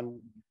going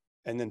on,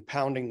 and then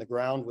pounding the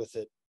ground with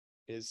it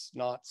is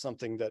not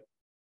something that,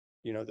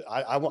 you know,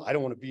 I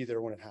don't want to be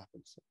there when it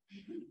happens.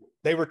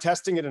 They were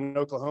testing it in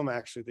Oklahoma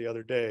actually the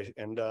other day.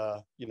 And,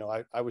 you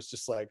know, I was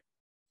just like,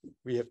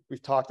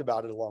 we've talked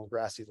about it along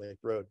Grassy Lake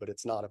Road, but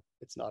it's not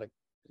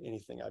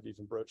anything I've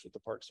even broached with the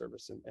Park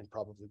Service and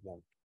probably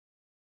won't.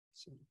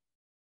 So,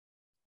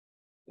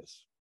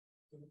 yes.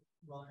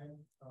 Ryan,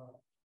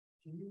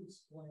 can you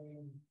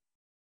explain,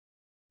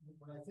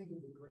 when I think of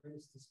the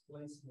greatest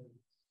displacement,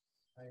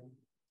 I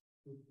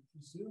would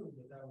presume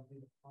that would be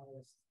the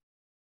highest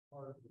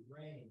part of the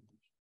range,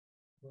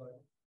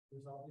 but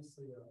there's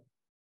obviously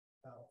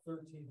about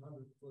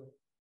 1,300 foot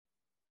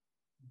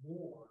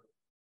more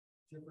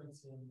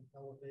difference in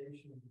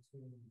elevation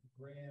between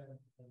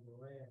Grand and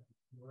Moran.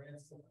 Moran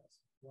still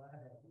has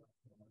flathead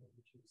left on it,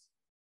 which is,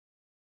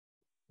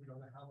 we don't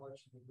know how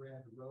much the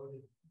Grand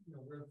eroded, you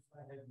know, where the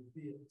flathead would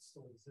be if it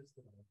still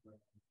existed on the Grand.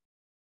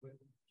 But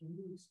can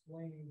you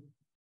explain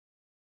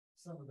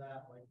some of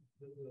that, like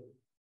the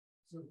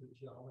sort of the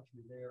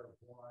geometry there of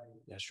why?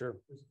 Yeah, sure.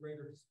 There's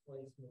greater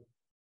displacement.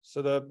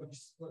 So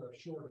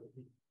shorter.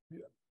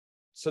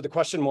 So the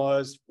question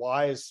was,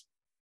 why is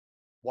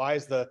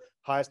the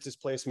highest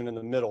displacement in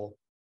the middle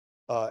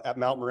at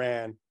Mount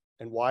Moran,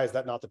 and why is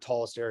that not the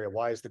tallest area?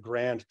 Why is the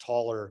Grand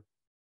taller,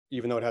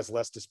 even though it has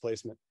less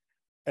displacement?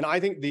 And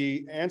I think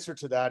the answer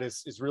to that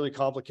is really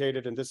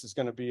complicated, and this is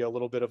going to be a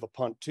little bit of a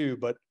punt too.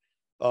 But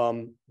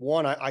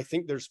one, I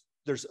think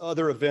there's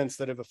other events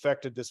that have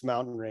affected this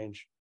mountain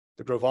range.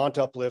 The Grovant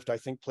uplift, I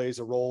think, plays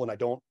a role, and I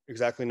don't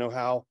exactly know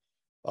how.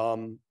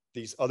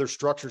 These other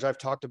structures I've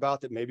talked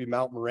about that maybe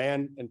Mount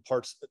Moran and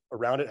parts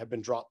around it have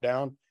been dropped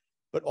down,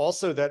 but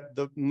also that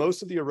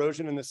most of the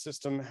erosion in the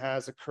system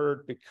has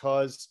occurred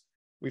because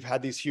we've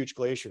had these huge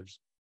glaciers.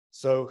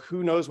 So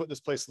who knows what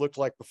this place looked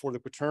like before the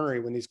Quaternary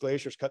when these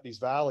glaciers cut these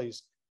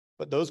valleys,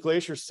 but those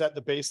glaciers set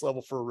the base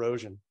level for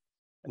erosion.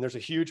 And there's a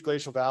huge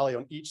glacial valley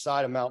on each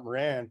side of Mount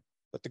Moran,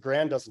 but the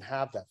Grand doesn't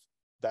have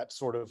that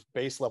sort of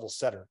base level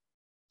setter.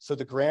 So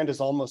the Grand is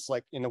almost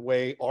like, in a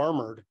way,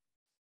 armored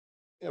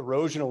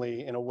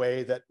erosionally in a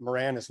way that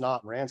Moran is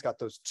not. Moran's got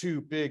those two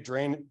big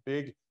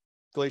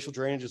glacial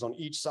drainages on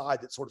each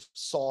side that sort of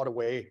sawed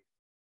away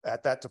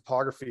at that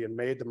topography and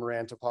made the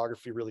Moran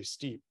topography really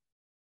steep.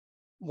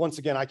 Once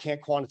again, I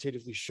can't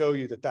quantitatively show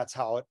you that that's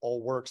how it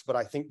all works, but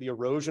I think the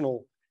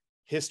erosional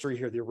history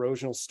here, the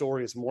erosional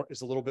story is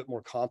a little bit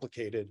more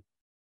complicated.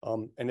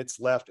 And it's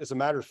left, as a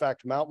matter of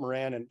fact, Mount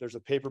Moran, and there's a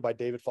paper by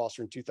David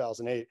Foster in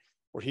 2008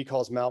 where he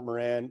calls Mount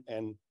Moran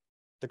and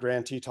the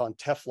Grand Teton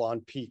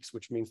Teflon peaks,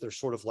 which means they're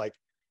sort of like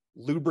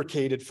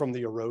lubricated from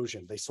the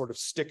erosion. They sort of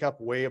stick up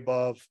way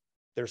above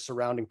their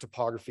surrounding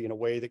topography in a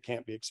way that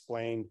can't be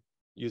explained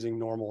using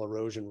normal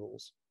erosion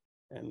rules.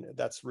 And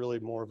that's really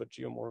more of a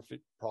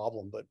geomorphic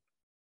problem. But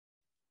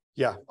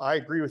yeah, I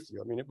agree with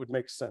you. I mean, it would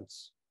make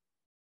sense.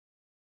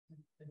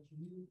 And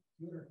you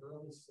had an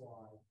early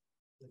slide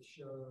that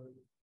showed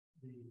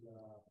the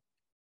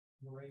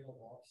morainal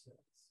offsets.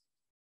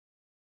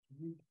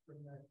 Can you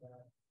bring that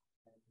back?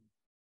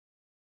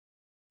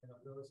 And are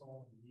those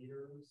all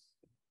meters?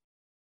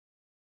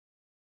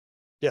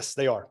 Yes,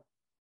 they are.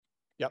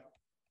 Yep.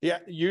 Yeah,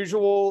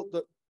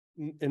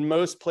 in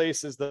most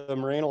places, the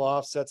morainal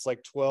offset's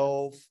like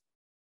 12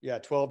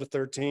 to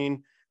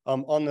 13.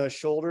 On the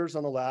shoulders,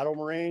 on the lateral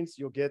moraines,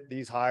 you'll get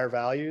these higher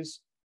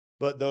values,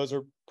 but those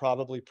are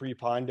probably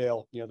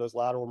pre-Pinedale. You know, those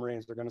lateral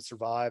moraines are going to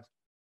survive.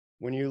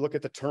 When you look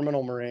at the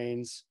terminal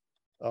moraines,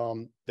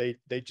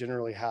 they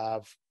generally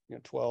have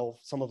 12.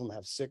 Some of them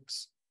have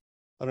 6.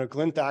 I don't know,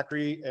 Glenn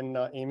Thackeray and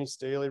Amy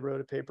Staley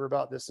wrote a paper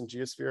about this in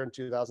Geosphere in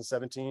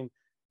 2017,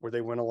 where they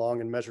went along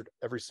and measured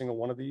every single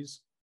one of these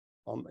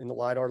in the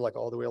LiDAR, like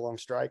all the way along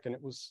strike. And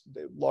it was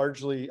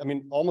largely, I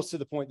mean, almost to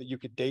the point that you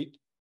could date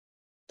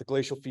the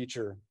glacial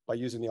feature by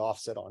using the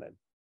offset on it.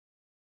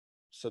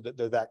 so that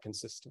they're that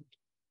consistent.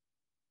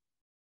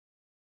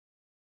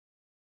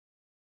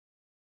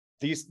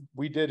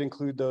 We did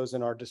include those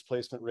in our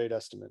displacement rate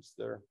estimates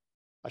there.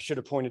 I should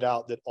have pointed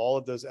out that all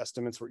of those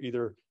estimates were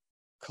either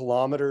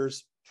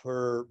kilometers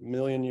per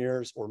million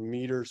years or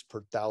meters per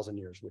 1,000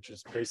 years, which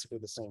is basically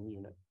the same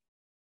unit.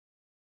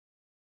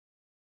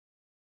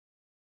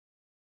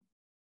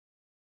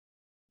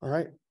 All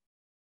right.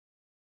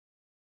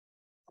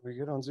 Are we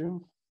good on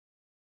Zoom?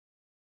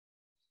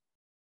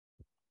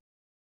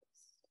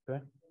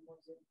 Okay.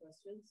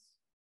 Questions?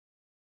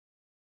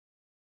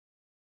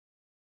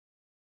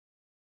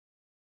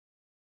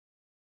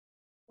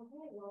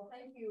 Okay, well,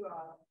 thank you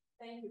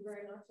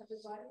very much,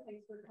 everybody.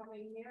 Thanks for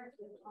coming here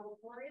to the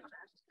auditorium.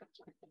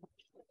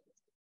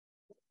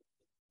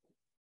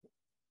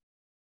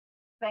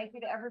 Thank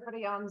you to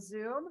everybody on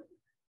Zoom.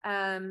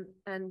 And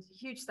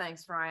huge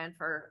thanks, Ryan,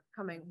 for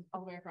coming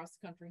all the way across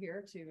the country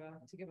here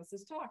to give us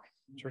this talk.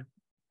 Sure.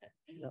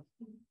 Yeah.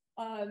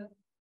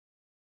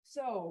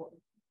 So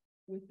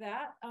with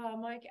that,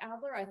 Mike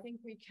Adler, I think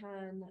we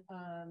can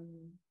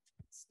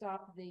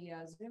stop the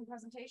Zoom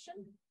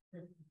presentation.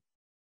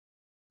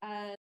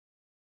 And